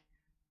like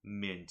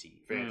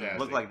minty. Fantastic.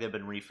 Look like they've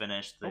been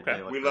refinished.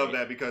 They We love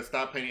that because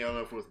stop painting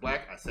LNF if it was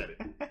black. I said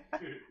it.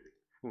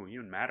 Ooh, you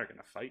and Matt are going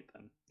to fight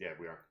then. Yeah,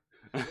 we are.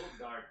 A little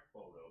dark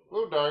photo. A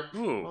little dark. A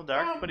little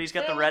dark, but he's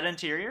got the red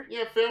interior.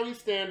 Yeah, fairly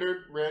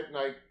standard red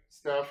like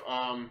stuff.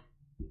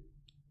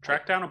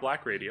 Track down a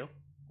black radio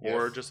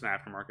or Yes. just an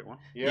aftermarket one.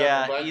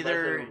 Yeah, black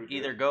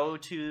either go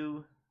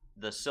to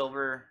the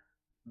silver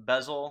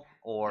bezel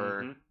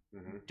or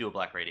do a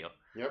black radio.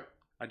 Yep.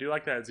 I do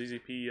like that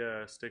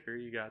ZZP sticker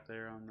you got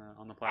there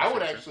on the plastic. I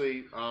would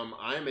actually.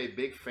 I am a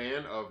big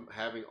fan of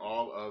having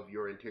all of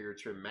your interior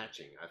trim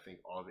matching. I think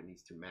all of it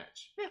needs to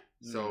match. Yeah.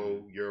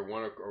 So your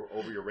one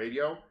over your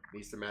radio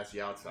needs to match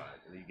the outside,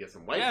 and then you get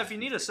some white. Yeah, if you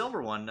need a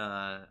silver one,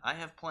 I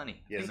have plenty.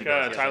 I Yes, think he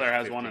does. Tyler Yes,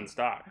 has 15. one in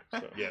stock.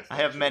 So. Yes, I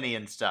have many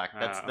in stock.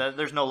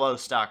 There's no low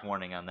stock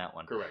warning on that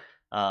one. Correct.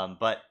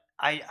 But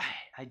I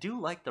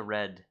do like the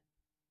red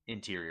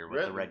interior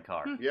with the red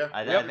car. Yeah,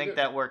 I think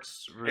that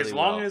works really As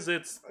long well. as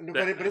it's But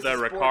the it's a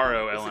sport-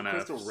 Recaro it's a LNF.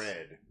 crystal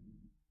red.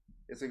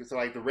 So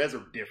like the reds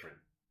are different.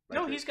 Like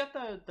No, he's got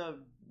the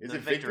Is the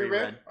it victory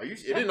red? Are you?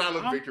 It did not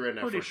look I'm victory red. In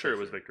that pretty first sure it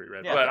was picture. Victory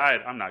Red, Yeah. but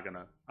I'm not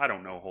gonna. I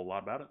don't know a whole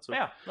lot about it. So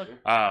yeah. Look,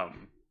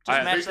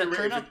 I- match that Victory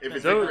turn red- up. if it's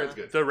and- victory red's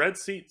good. the red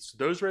seats,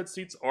 those red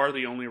seats are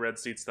the only red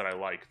seats that I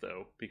like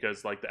though,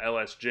 because like the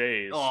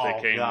LSJs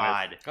they came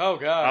God. with. Oh I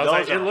God. was Those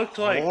like, it are looked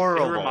like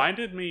horrible. it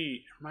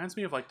reminds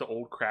me of like the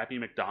old crappy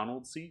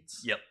McDonald's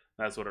seats. Yep.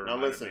 That's what it Now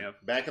reminded listen, me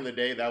of. back in the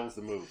day, that was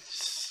the move.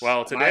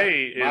 Well,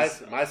 today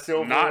is my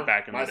silver, not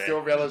back in the my day.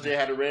 silver LSJ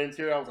had a red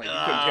interior. I was like, you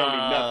couldn't tell me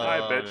nothing.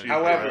 I bet you.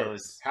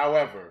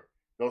 However,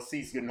 those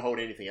seats didn't hold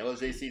anything.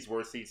 LSJ seats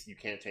were seats you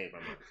can't change my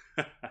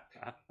mind.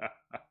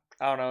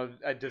 I don't know.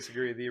 I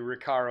disagree. The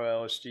Recaro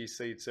LSG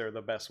seats are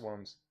the best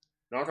ones.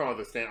 No, I'm talking about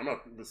the stand. I'm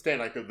not the stand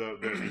like the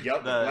yellow,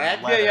 The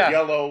black, leather.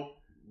 yellow,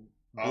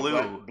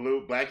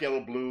 Blue. black,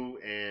 yellow, blue,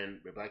 and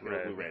black,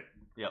 yellow, blue, red.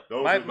 Yep.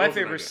 Those My are not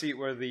favorite good. seat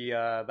were the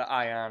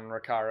Ion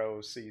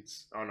Recaro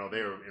seats. Oh no,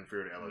 they were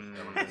inferior to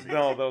LSJ seats.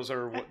 No, those No,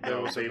 are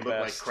they the look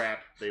like best. crap.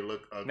 They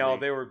look ugly. No,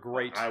 they were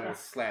great. I will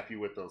slap you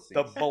with those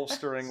seats. The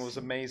bolstering was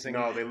amazing.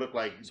 No, they look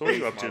like. So what are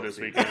you base up to model this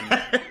seats.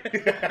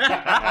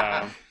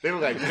 weekend? They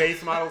look like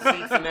base model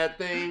seats in that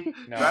thing.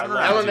 No, Driving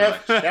I around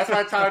love too it. LNF. That's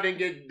why Tyler didn't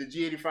get the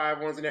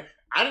G85 ones in there.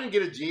 I didn't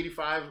get a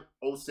G85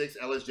 06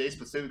 LSJ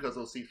specifically because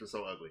those seats were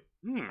so ugly.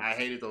 I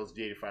hated those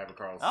G85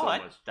 Recaro so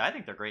much. I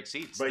think they're great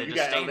seats. But they you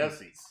just got stain. LNF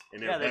seats,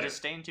 and they're Yeah, they better. just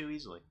stain too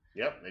easily.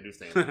 Yep, they do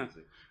stain.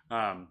 easily.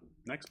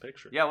 Next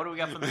picture. Yeah, what do we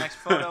got for the next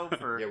photo?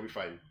 For Yeah, we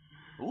fighting.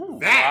 Ooh,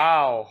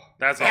 Wow.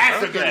 That's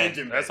That's all, a good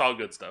engine bay. That's all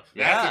good stuff.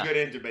 Yeah. That's a good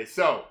engine bay.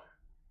 So,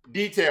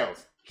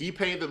 details. He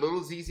painted the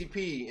little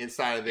ZZP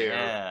inside of there.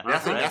 Yeah.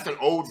 That's an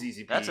old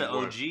ZZP. that's an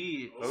one. OG.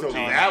 So OG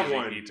that ZZP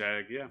one-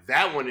 tag, yeah.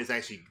 That one is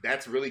actually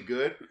that's really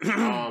good.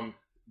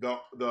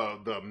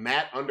 The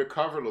matte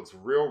undercover looks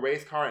real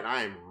race car, and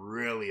I am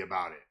really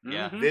about it.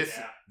 Yeah.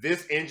 Mhm.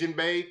 This engine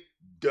bay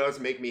does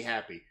make me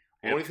happy.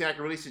 Yep. Only thing I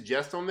can really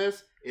suggest on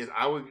this is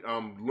I would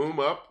loom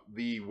up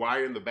the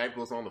wire in the back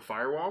goes on the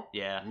firewall.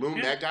 Yeah. Loom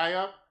Yeah. that guy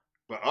up.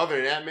 But other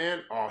than that,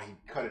 man, he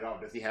cut it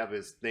off. Does he have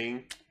his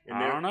thing in I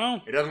there? don't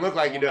know. It doesn't look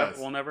like he does.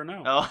 We'll never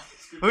know. Oh,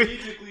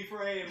 Strategically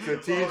framed.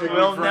 Strategically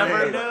we'll framed.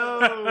 never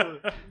know.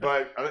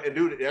 But and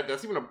dude,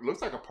 that's even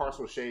looks like a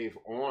partial shave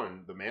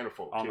on the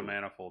manifold. On too. the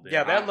manifold.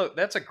 Yeah,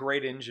 that's a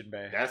great engine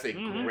bay. That's a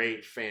Mhm.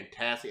 great,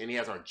 fantastic, and he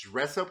has our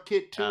dress up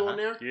kit too on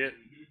there. Yeah.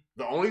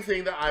 The only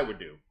thing that I would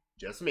do,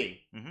 just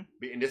me, Mhm.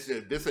 and this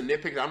is a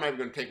nitpick. I'm not even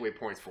going to take away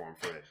points for him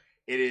for it.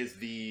 It is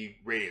the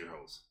radiator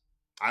hose.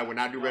 I would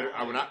not do red.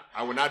 I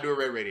would not do a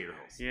red radiator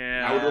hose.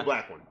 Yeah. I would do a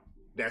black one.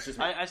 That's just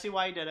me. I see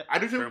why you did it, I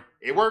do too. True.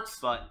 It works.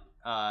 but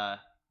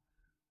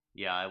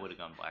yeah, I would have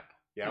gone black.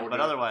 Yeah, I would but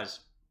do it. otherwise,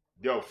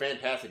 Yo,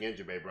 fantastic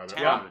engine bay, brother.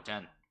 10 out of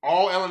 10.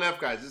 All LNF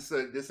guys, this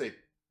is a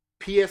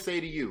PSA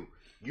to you.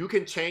 You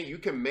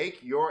can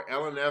make your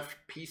LNF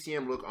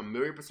PCM look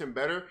 1,000,000%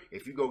 better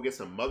if you go get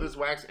some mother's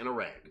wax and a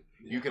rag.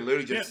 You can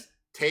literally just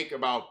take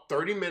about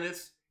 30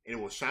 minutes and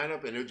it will shine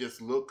up and it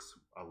just looks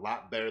a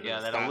lot better than Yeah,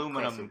 the that stock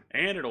aluminum custom.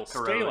 And it'll stay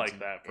corrodes like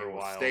and that for It a will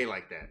while. stay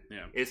like that.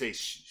 Yeah. It's a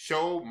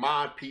show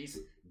mod piece.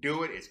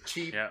 Do it. It's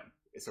cheap. Yeah.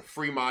 It's a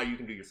free mod you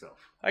can do yourself.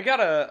 I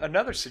got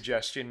another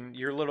suggestion.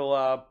 Your little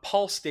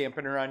pulse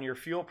dampener on your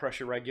fuel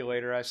pressure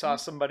regulator. I saw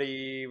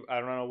somebody, I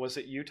don't know, was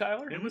it you,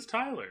 Tyler? It was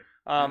Tyler.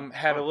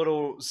 Had a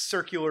little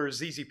circular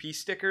ZZP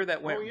sticker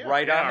that went yeah.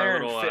 right on our there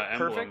and little, fit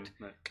emblem perfect.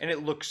 that- And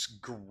it looks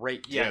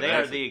great. Yeah, Yeah, they are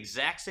that's- the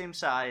exact same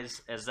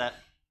size as that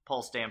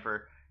pulse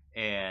damper,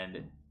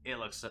 and it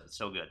looks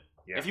so good.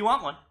 Yeah. If you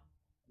want one,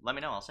 let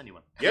me know. I'll send you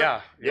one.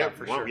 Yeah, For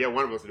for sure. Yeah,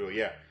 one of us will do it.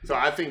 Yeah. So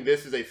I think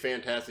this is a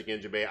fantastic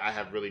engine bay. I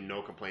have really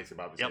no complaints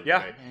about this Yep. engine Yeah.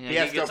 bay. Yeah, He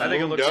has you get stuff I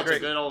think it loomed looks up. great.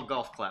 It's a good old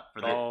golf clap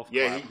for that. Golf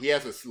Yeah, clap. he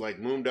has a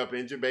loomed up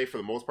engine bay for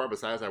the most part.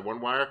 Besides that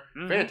one wire,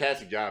 Mhm.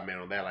 fantastic job, man,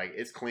 on that. Like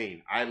it's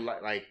clean. I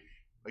like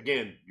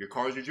Again, your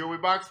car's your jewelry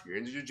box, your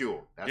engine's your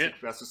jewel.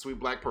 That's a sweet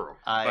black pearl.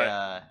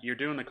 But you're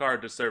doing the car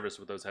a disservice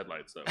with those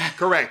headlights, though.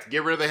 Correct.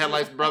 Get rid of the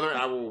headlights, brother, and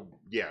I will,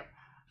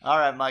 All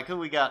right, Mike, who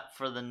we got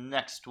for the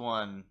next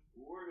one?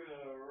 We're going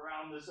to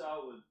round this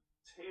out with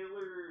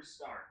Taylor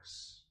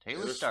Starks.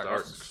 Taylor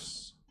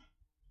Starks.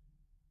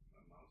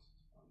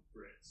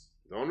 Fritz.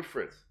 On the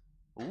Fritz.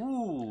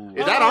 Ooh.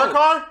 Is that our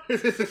car?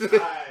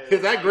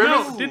 Is that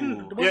Grimace?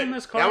 No, wasn't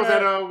this car? That was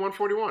at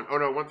 141. Oh,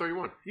 no,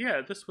 131.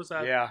 Yeah, this was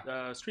at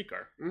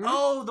Streetcar. Mm-hmm.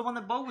 Oh, the one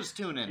that Bo was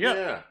tuning.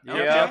 Yeah.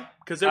 Yeah.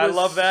 Because I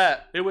love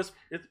that. It was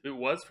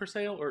for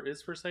sale or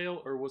is for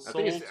sale or was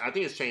sold. I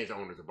think it's changed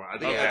owners. I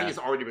think it's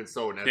already been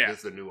sold, and this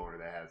is the new owner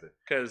that has it.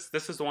 Because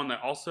this is the one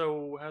that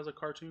also has a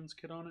cartoons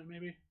kit on it,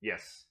 maybe?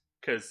 Yes.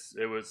 Because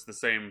it was the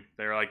same.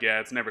 They were like,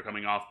 it's never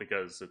coming off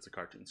because it's a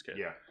cartoons kit.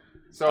 Yeah.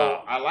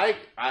 So I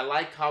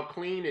like how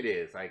clean it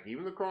is. Like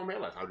even the chrome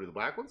headlights. I'll do the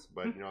black ones,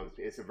 but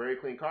it's a very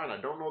clean car, and I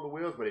don't know the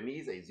wheels, but it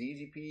needs a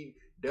ZZP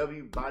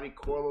W body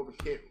coilover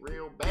kit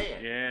real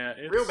bad. Yeah,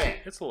 real bad.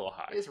 It's a little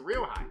high. It's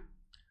real high.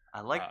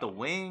 I like the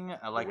wing.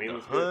 I like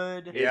the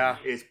hood.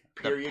 It's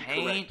period the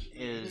paint correct.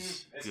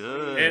 is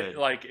good.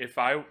 If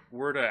I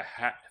were to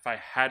if I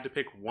had to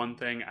pick one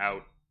thing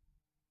out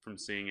from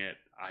seeing it,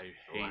 I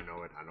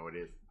know it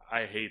is.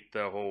 I hate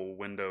the whole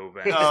window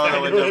vent. Oh,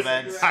 the window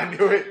vents. I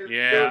knew it.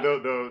 Yeah.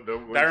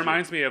 That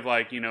reminds me of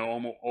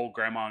old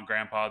grandma and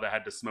grandpa that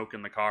had to smoke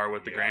in the car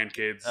with the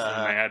grandkids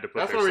and they had to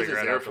put their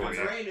cigarette out the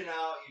window. It's raining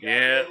out. You got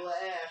a little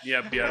ash.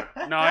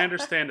 Yep. No, I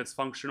understand it's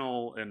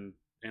functional and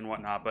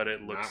whatnot, but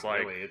it looks Not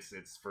like really.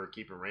 It's for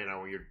keeping rain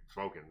out when you're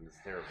smoking. It's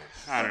terrible.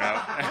 I don't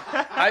know.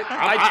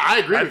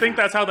 I agree. I think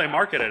that's how they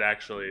market it.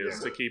 Actually,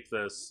 is to keep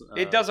this.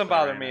 It doesn't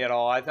bother me at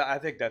all. I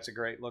think that's a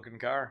great looking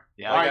car.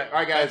 Yeah. All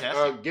right, guys.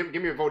 Give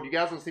me a vote. You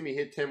guys don't see me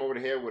hit Tim over the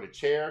head with a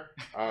chair.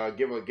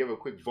 Give a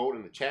quick vote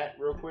in the chat,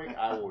 real quick.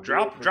 I will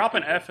drop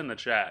an F in the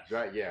chat.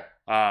 Right. Yeah.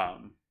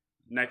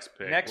 Next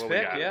pick.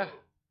 Yeah.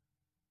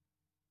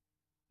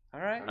 All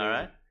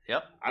right.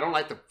 Yep. I don't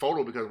like the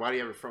photo because why do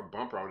you have a front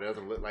bumper on it? It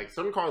doesn't look like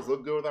certain cars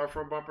look good with our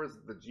front bumpers.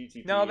 The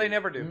GTP. No, they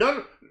never do.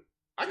 None.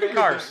 I think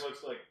cars.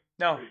 Looks like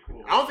pretty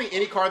cool. I don't think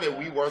any car that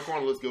we work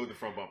on looks good with the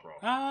front bumper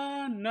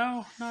on.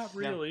 No, not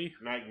really.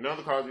 Like none of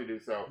the cars we do.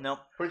 So nope.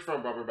 Put your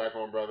front bumper back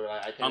on, brother.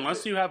 I can't.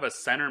 Unless you have a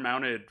center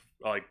mounted,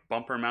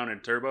 bumper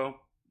mounted turbo,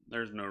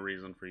 there's no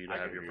reason for you to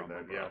have your front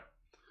bumper. Yeah.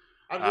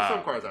 There's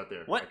some cars out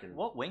there.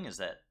 What wing is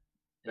that?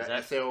 Is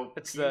that SL?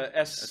 It's the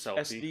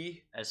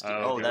SD.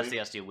 Oh, that's the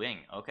SD wing.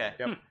 Okay.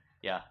 Yep.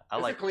 Yeah,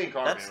 it's a clean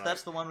car.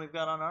 That's the one we've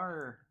got on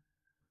our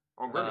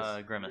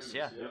Grimace.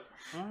 Yeah. Yep.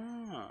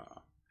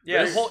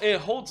 Yeah, it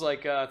holds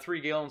like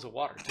 3 gallons of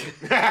water too.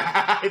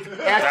 Ask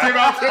Tim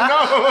out to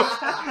know.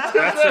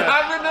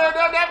 I've been there,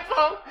 done that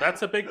before.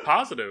 That's a big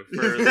positive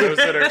for those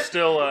that are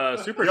still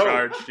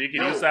supercharged. You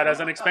can use that as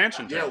an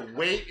expansion tank. Yeah,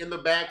 weight in the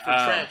back for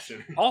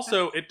traction.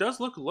 Also, it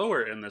does look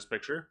lower in this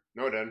picture.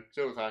 No, it doesn't.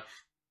 Still looks high.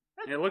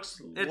 It looks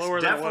it's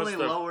lower than it was definitely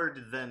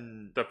lowered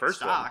than the first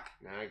stock.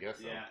 Nah, I guess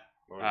so. Yeah.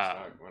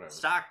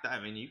 Stock, I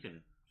mean, you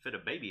can fit a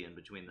baby in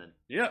between the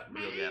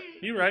wheel gap.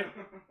 You're right.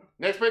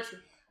 Next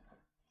picture.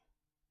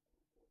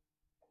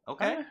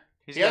 Okay.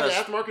 He has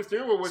an aftermarket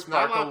steering wheel with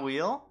sparkle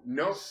wheel.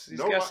 No, he's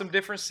got some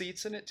different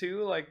seats in it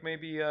too. Like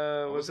maybe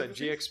was that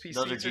GXP seats?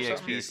 Those are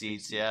GXP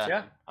seats. Yeah.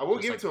 Yeah. I will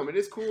give it to him. It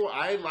is cool.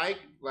 I like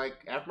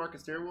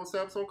aftermarket steering wheel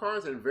setups on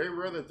cars, and very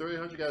rare that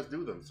 300 guys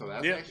do them. So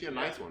that's actually a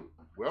nice one.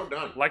 Well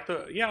done. I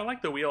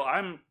like the wheel.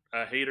 I'm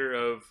a hater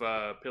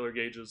of pillar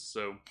gauges,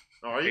 so.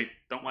 Oh, are you?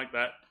 Don't like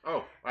that.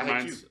 Oh, I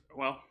hate you.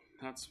 Well,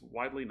 that's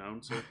widely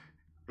known, so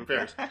who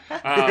Fair. cares?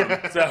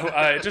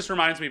 It just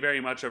reminds me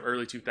very much of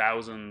early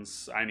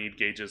 2000s. I need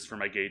gauges for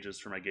my gauges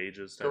for my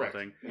gauges type of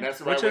thing. And that's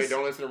the right way.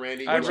 Don't listen to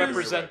Randy. I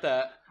represent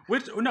that.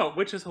 Which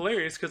is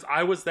hilarious because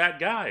I was that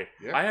guy.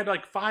 Yeah. I had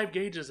 5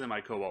 gauges in my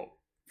Cobalt.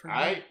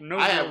 I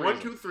have 1,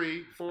 2,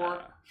 3,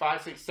 4,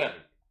 5, 6, 7.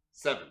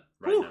 7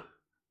 right now.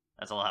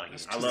 That's a lot of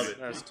gauges. I love it.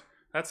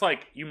 That's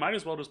you might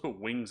as well just put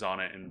wings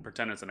on it and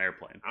pretend it's an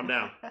airplane. I'm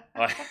down.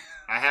 I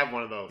have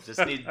one of those.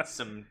 Just need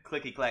some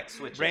clicky-clack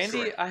switches.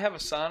 Randy, I have a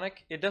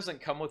Sonic. It doesn't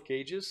come with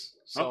gauges,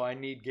 so I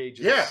need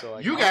gauges. Yeah, so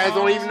you guys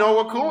don't even know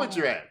what coolant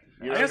you're at.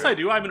 I guess I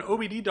do. I have an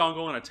OBD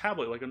dongle and a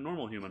tablet like a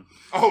normal human.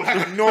 Oh,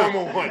 like a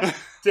normal one.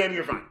 Damn,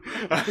 you're fine.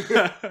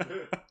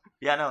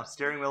 Yeah, no,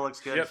 steering wheel looks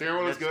good. Yep. Steering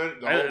wheel looks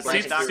good.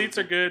 Seats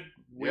are good.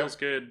 Wheels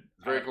good.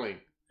 Very clean.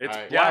 It's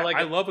black.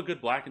 I love a good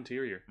black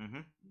interior.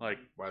 Mm-hmm. Why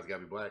it's gotta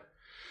be black?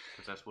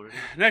 Because that's what it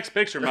is. Next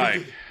picture,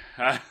 Mike.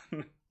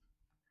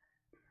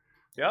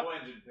 Yep.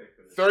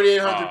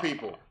 3,800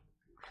 people.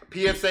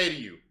 PSA to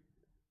you.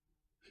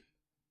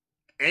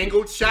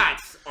 Angled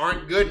shots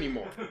aren't good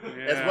anymore.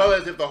 Yeah. As well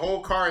as if the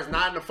whole car is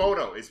not in the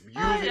photo. It's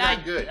usually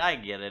not good. I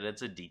get it.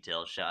 It's a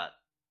detail shot.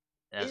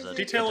 As a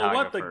detail of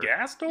what? The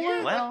gas door?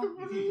 Yeah, well,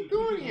 what are you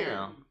doing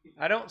here?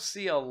 I don't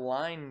see a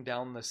line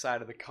down the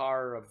side of the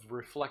car of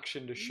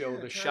reflection to show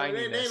the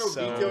shininess. Ain't no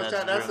so detail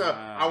shot. That's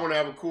I want to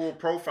have a cool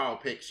profile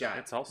pic shot.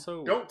 It's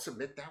also don't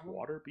submit that one.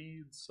 Water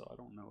beads, so I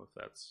don't know if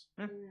that's.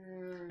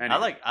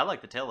 Anyway. I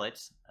like the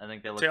taillights. I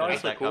think they look good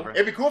with that cool. cover.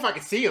 It'd be cool if I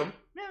could see them.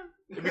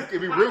 Yeah.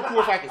 It'd be real cool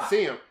if I could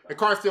see him. The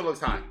car still looks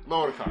hot.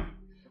 Lower the car.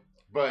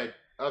 But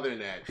other than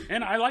that.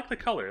 And I like the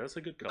color. That's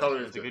a good color. The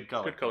color is It's a good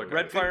color. Good color.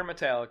 Red Fire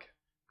Metallic.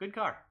 Good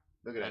car.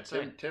 Look at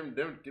that. Tim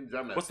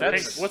dropping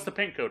that. What's the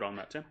paint code on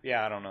that, Tim?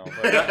 Yeah, I don't know.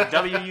 But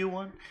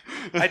WU1?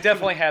 I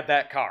definitely had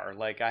that car.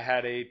 Like, I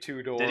had a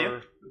Did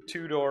you?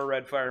 two-door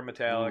Red Fire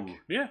Metallic. Ooh.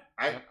 Yeah.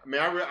 I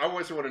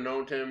wish I would have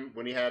known Tim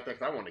when he had that,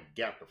 because I want to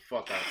gap the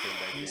fuck out of Tim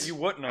back then. You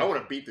wouldn't have. I would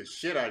have beat the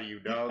shit out of you,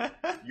 dog.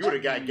 You would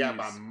have got gapped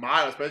by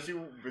miles, especially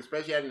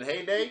in the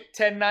heyday.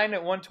 10.9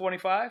 at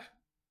 125?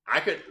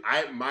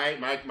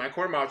 My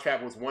quarter mile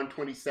trap was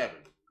 127.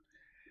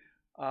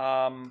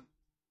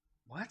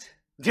 What?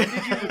 When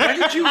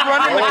did you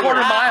run in the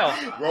quarter mile?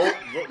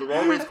 The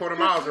roll race quarter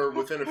miles are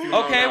within a few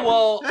miles. Okay,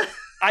 well,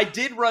 I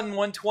did run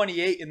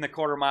 128 in the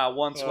quarter mile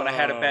once when I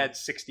had a bad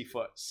 60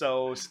 foot,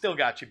 so still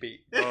got you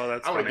beat. Oh,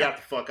 that's I would funny. have got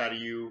the fuck out of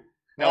you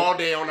all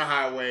day on the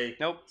highway.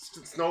 Nope.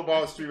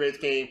 Snowball street race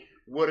came.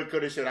 Woulda,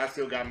 coulda, shoulda. I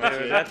still got my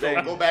shit.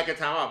 Go back in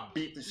time. I'll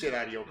beat the shit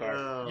out of your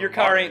car. Your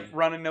car ain't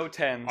running no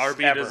 10s.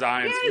 RB ever.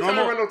 designs. Yeah,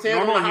 normal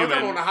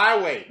human on the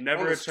highway.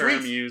 Never on a the term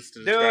streets. used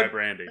to describe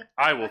Randy.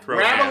 I will throw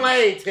Grab a hands.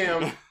 lane,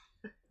 Tim.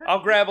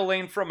 I'll grab a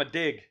lane from a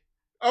dig.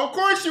 Of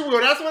course you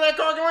will. That's what that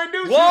car going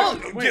to do.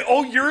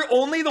 Well, you're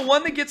only the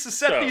one that gets to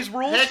set these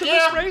rules Heck to yeah.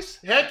 this race?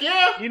 Heck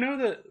yeah. You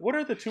know what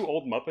are the two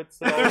old Muppets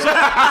that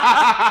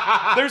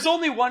all There's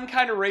only one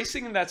kind of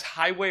racing, and that's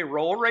highway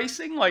roll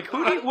racing. Like,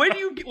 why do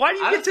you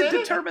get to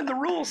determine the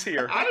rules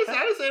here? I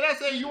didn't say that. I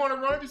said you want to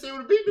run it. You say you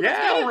want to beat me.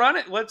 Yeah, I'll run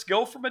it. Let's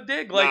go from a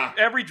dig, like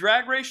every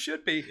drag race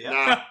should be.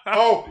 Nah.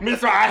 Oh,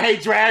 Mr. I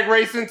hate drag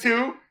racing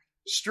too.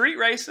 Street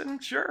racing,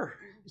 sure.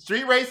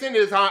 Street racing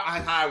is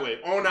highway.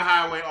 On the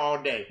highway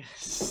all day.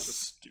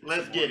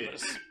 Let's get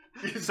it.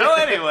 So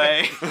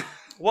anyway.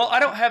 Well, I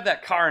don't have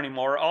that car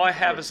anymore. All I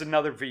have is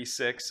another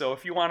V6, so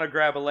if you want to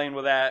grab a lane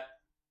with that,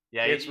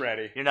 it's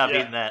ready. You're not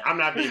beating that. I'm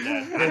not beating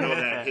that. I know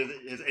that.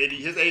 His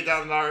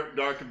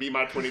 $80,000 could be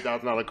my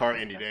 $20,000 car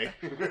any day.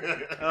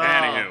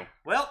 Anywho.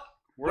 Well,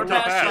 we're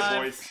past fast,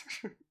 time. boys.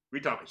 We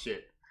talking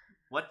shit.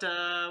 What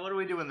are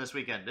we doing this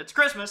weekend? It's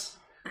Christmas.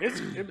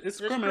 It's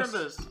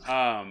Christmas.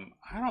 I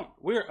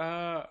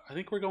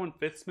think we're going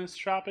Fifthsmith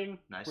shopping.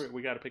 Nice.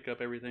 We got to pick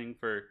up everything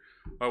for.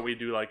 We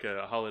do like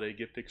a holiday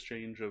gift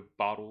exchange of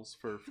bottles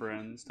for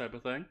friends type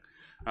of thing.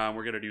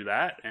 We're gonna do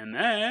that, and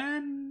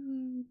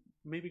then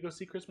maybe go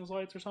see Christmas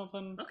lights or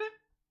something. Okay.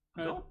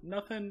 Cool.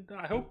 Nothing.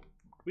 I hope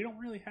we don't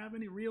really have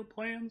any real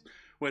plans.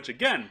 Which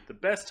again, the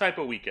best type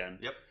of weekend.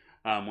 Yep.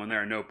 When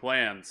there are no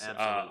plans.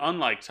 Absolutely.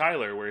 Unlike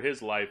Tyler, where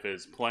his life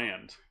is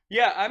planned.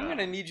 Yeah, I'm going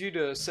to need you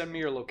to send me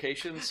your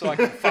location so I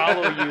can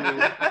follow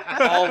you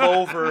all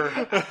over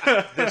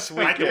this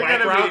weekend.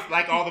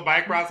 Like all the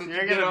bike routes that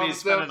You're going to be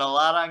spending a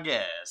lot on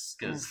gas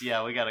because,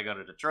 we got to go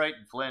to Detroit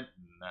and Flint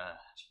and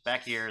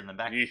back here and then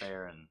back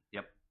there. And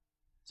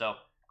So,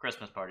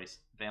 Christmas parties,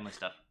 family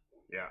stuff.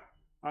 Yeah.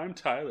 I'm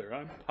Tyler.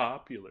 I'm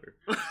popular.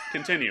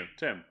 Continue,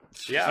 Tim.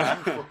 Yeah.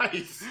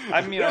 Christ.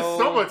 There's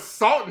so much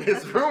salt in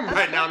this room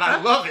right now, and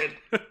I love it.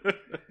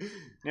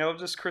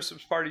 Just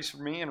Christmas parties for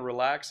me and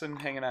relaxing,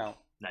 hanging out.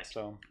 Nice.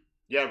 So.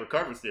 Yeah,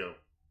 recover still a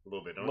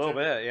little bit, don't you? A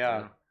little bit,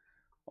 yeah. I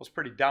was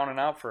pretty down and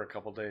out for a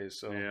couple days.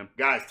 So yeah.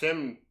 Guys,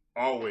 Tim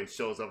always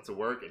shows up to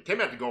work, and Tim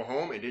had to go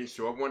home and didn't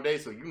show up one day,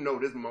 so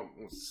this month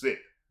was sick.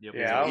 Yep.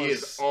 Yeah, he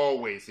is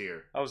always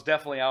here. I was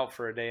definitely out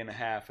for a day and a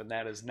half, and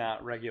that is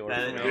not regular. Not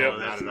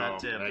at all.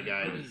 Tim. That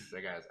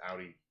guy's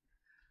outie.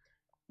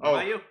 What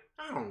about you?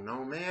 I don't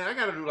know, man. I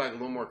gotta do like a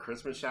little more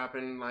Christmas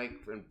shopping, like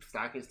and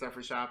stocking stuff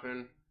for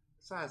shopping.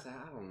 Besides that,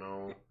 I don't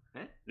know.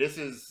 This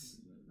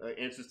is an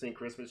interesting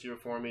Christmas year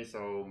for me,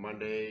 so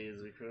Monday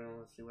is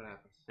let's see what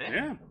happens.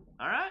 Yeah.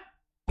 All right.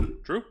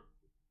 True.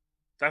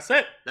 That's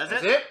it.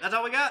 That's it. That's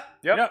all we got.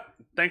 Yep.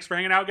 Thanks for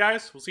hanging out,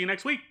 guys. We'll see you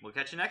next week. We'll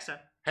catch you next time.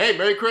 Hey,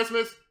 Merry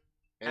Christmas.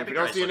 And Happy if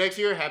we don't see you Chrysler. next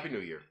year, Happy New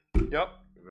Year. Yep.